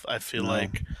love. I feel No.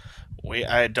 like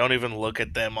I don't even look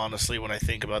at them honestly when I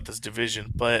think about this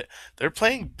division, but they're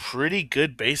playing pretty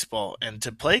good baseball, and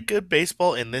to play good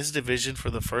baseball in this division for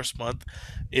the first month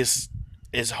is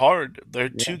hard. They're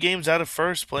 2 games out of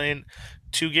first, playing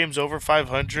 2 games over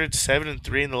 500,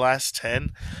 7-3 in the last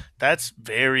 10. That's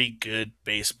very good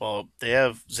baseball. They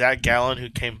have Zach Gallen who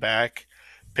came back,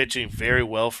 pitching very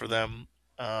well for them.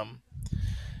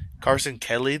 Carson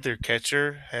Kelly, their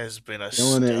catcher, has been a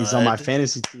Killing stud. it. He's on my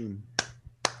fantasy team.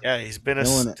 Yeah, he's been a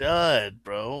Killing it. stud,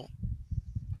 bro.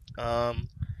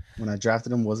 When I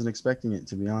drafted him, wasn't expecting it,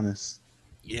 to be honest.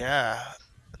 Yeah,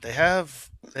 they have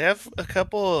a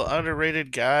couple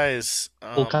underrated guys.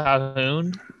 Cole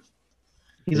Calhoun.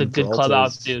 He's a Good good for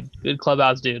clubhouse Altos. dude. Good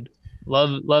clubhouse dude.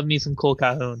 Love me some Cole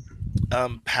Calhoun.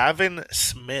 Pavin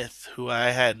Smith, who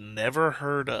I had never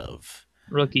heard of.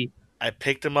 Rookie. I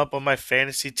picked him up on my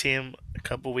fantasy team a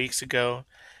couple weeks ago,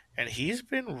 and he's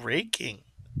been raking.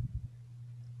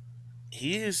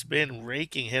 He's been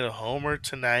raking. Hit a homer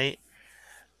tonight.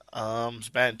 He's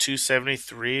batting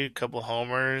 .273, a couple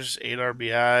homers, 8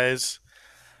 RBIs.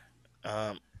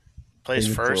 Plays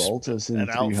David first Peralta's in and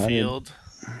 300. outfield.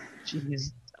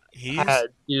 Jeez. He's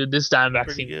Dude, this Diamondback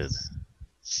pretty team good.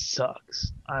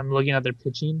 sucks. I'm looking at their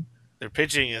pitching. Their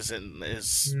pitching is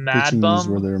Mad Pitching is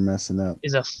where Bum they're messing up.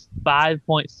 is a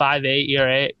 5.58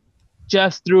 ERA.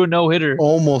 Just threw a no-hitter.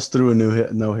 Almost threw a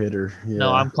no hitter. Yeah.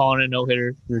 No, I'm calling it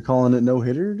no-hitter. You're calling it no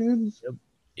hitter, dude?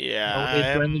 yeah.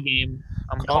 No-hitter in the I'm game.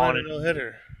 I'm calling calling it it. no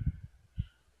hitter.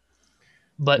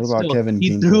 But What about still, Kevin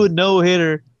he Ginkel? threw a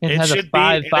no-hitter and It has a should be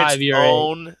in 5.5 its ERA.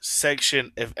 own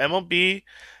section. If MLB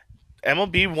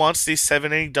wants these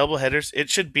 7-inning doubleheaders, it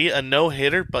should be a no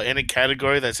hitter, but in a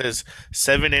category that says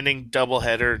 7-inning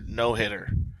doubleheader no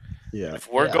hitter. Yeah. If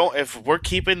we're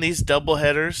keeping these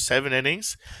doubleheaders 7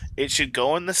 innings, it should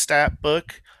go in the stat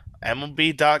book,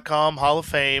 MLB.com Hall of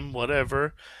Fame,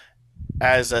 whatever,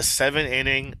 as a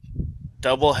 7-inning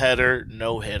doubleheader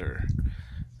no hitter.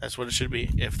 That's what it should be.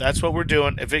 If that's what we're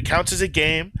doing, if it counts as a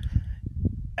game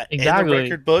in Exactly. the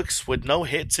record books with no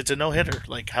hits, it's a no hitter.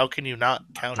 Like, how can you not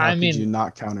count it? How I could mean, you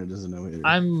not count it as a no hitter?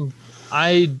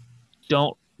 I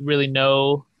don't really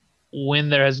know when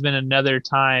there has been another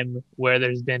time where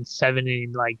there's been 7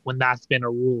 inning, like when that's been a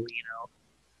rule, you know.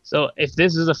 So if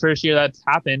this is the first year that's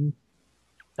happened,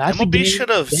 that's a MLB game should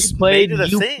have they made played. it a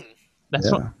thing. That's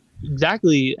Yeah. what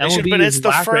exactly. They should have MLB been. is It's the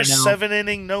whack right first now.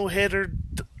 7-inning no hitter,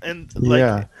 and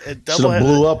Yeah. a Should double have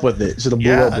blew up with it. Should have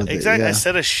blew up Yeah, with exactly. it. Yeah.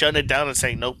 Instead of shutting it down and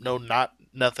saying nope,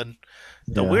 nothing.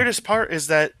 The Yeah. weirdest part is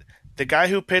that the guy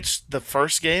who pitched the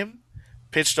first game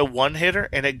pitched a one hitter,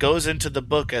 and it goes into the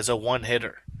book as a one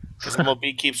hitter because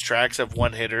MLB keeps tracks of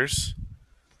one hitters.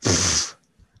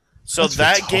 So That's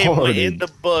that game went in retarded.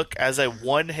 the book as a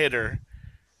one hitter,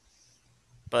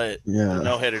 but Yeah, the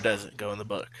no hitter doesn't go in the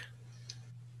book.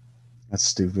 that's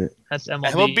stupid. That's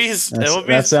MLB. MLB's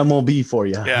That's MLB for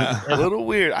you. yeah, a little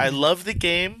weird. I love the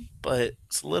game, but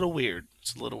it's a little weird.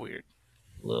 A little weird.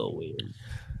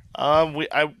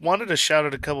 I wanted to shout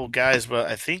out a couple guys, but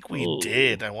I think we Oh.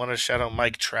 did. I want to shout out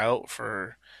Mike Trout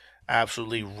for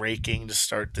absolutely raking to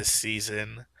start this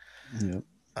season. Yep.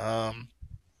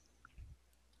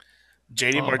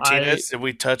 JD Martinez, if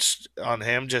we touched on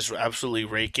him, just absolutely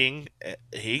raking.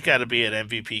 He got to be an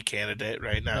MVP candidate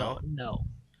right now. No.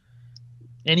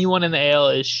 Anyone in the AL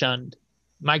is shunned.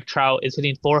 Mike Trout is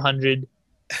hitting 400.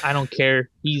 I don't care.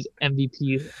 He's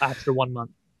MVP after 1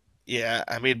 month. Yeah,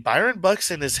 I mean Byron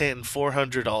Buxton is hitting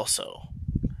 400 also.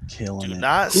 Killing Do it.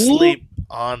 not Who? sleep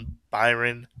on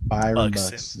Byron Byron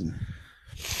Buxton. Buxton.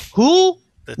 Who?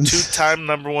 The two-time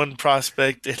 #1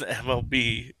 prospect in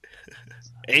MLB.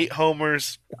 8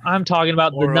 homers. I'm talking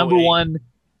about the 408. number one,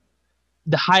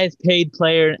 the highest paid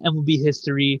player in MLB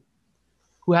history,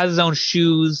 who has his own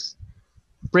shoes,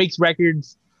 breaks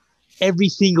records every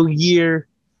single year.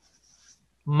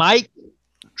 Mike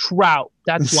Trout.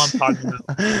 That's what I'm talking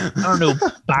about. I don't know who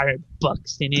Byron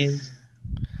Buxton is.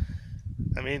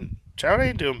 I mean, Trout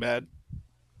ain't doing bad.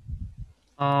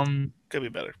 Could be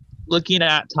better. Looking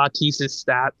at Tatis's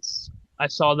stats, I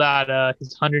saw that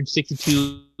his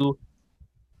 162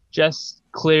 just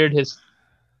cleared his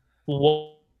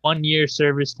 1 year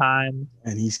service time.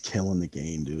 And he's killing the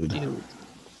game, dude. Dude.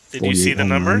 Did you see 48 the home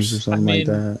runs numbers? or something I like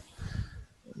mean, that?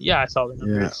 Yeah, I saw the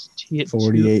numbers. He hit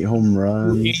 48 home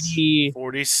runs. 280.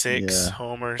 46 Yeah.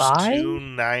 homers, Five?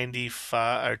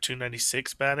 295 or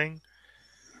 296 batting.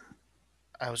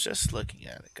 I was just looking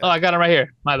at it. Oh, I got him right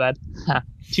here. My bad.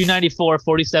 294,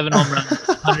 47 home runs,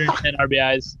 110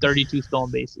 RBIs, 32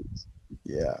 stolen bases.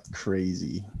 Yeah,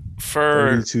 crazy.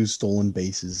 For 32 stolen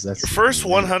bases. That's your first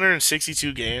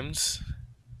 162 games,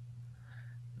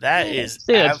 that is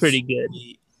Yeah, that's pretty good.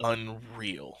 absolutely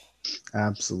unreal.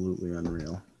 absolutely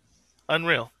unreal.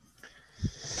 Unreal.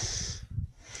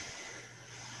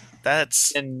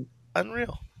 That's And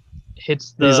unreal.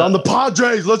 hits He's on the the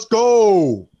Padres. Let's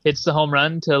go. home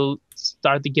run to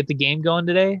start to get the game going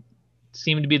today.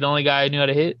 Seemed to be the only guy who knew how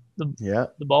to hit Yeah,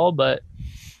 the ball, but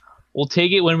we'll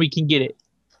take it when we can get it.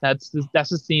 That's the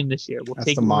theme this year. We'll that's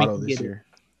take the it when we motto can this get year.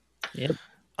 it. Yep.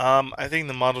 I think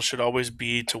the model should always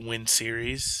be to win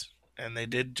series, and they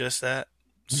did just that.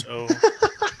 So,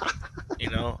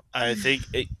 I think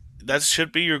that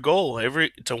should be your goal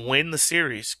to win the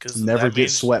series because Never get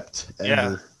swept. Ever.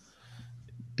 Yeah.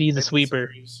 Be the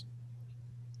sweeper.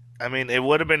 I mean, it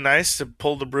would have been nice to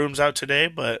pull the brooms out today,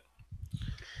 but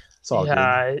It's all good.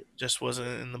 Yeah, just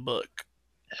wasn't in the book.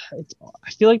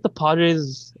 I feel like the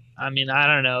Padres, I mean, I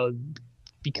don't know,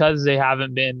 because they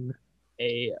haven't been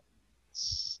a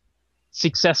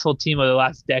successful team of the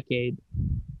last decade.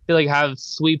 I feel like have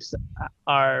sweeps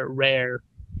are rare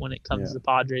when it comes Yeah. to the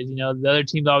Padres. The other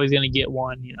team's always going to get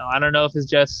one. I don't know if it's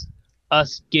just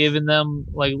us giving them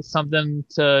like something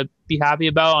to be happy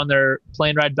about on their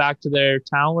plane ride back to their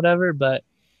town, whatever, but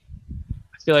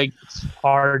I feel like it's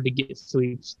hard to get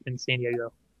sweeps in San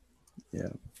Diego. Yeah,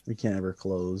 we can't ever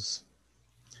close.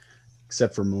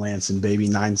 Except for Melanson, baby.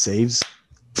 9 saves.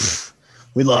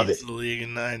 We love it. Leads the league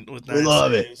in nine We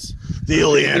love it. saves.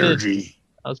 Feel the Good. energy.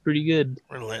 That was pretty good.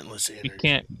 Relentless energy.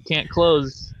 You can't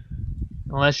close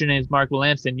unless your name's Mark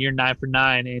Melanson. You're 9 for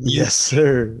 9 and Yes,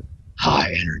 sir.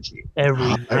 high energy every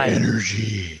High night.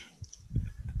 energy.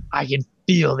 I can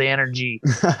feel the energy,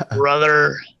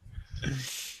 brother.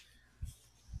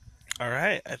 All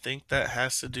right, I think that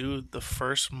has to do with the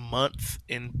first month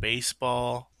in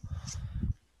baseball.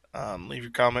 Leave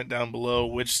your comment down below.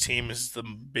 Which team is the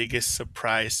biggest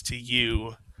surprise to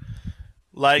you?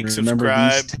 Like, Remember,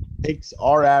 subscribe. these takes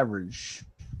are average.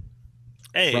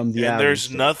 Hey, from and the there's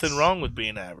average nothing takes. wrong with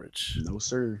being average. No,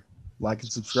 sir. Like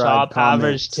and subscribe. Shop comment.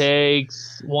 average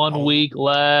takes 1 Oh, week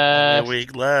Only left. a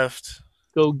week left.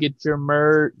 Go get your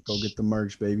merch. Go get the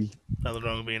merch, baby. Nothing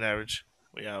wrong with being average.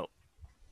 We out.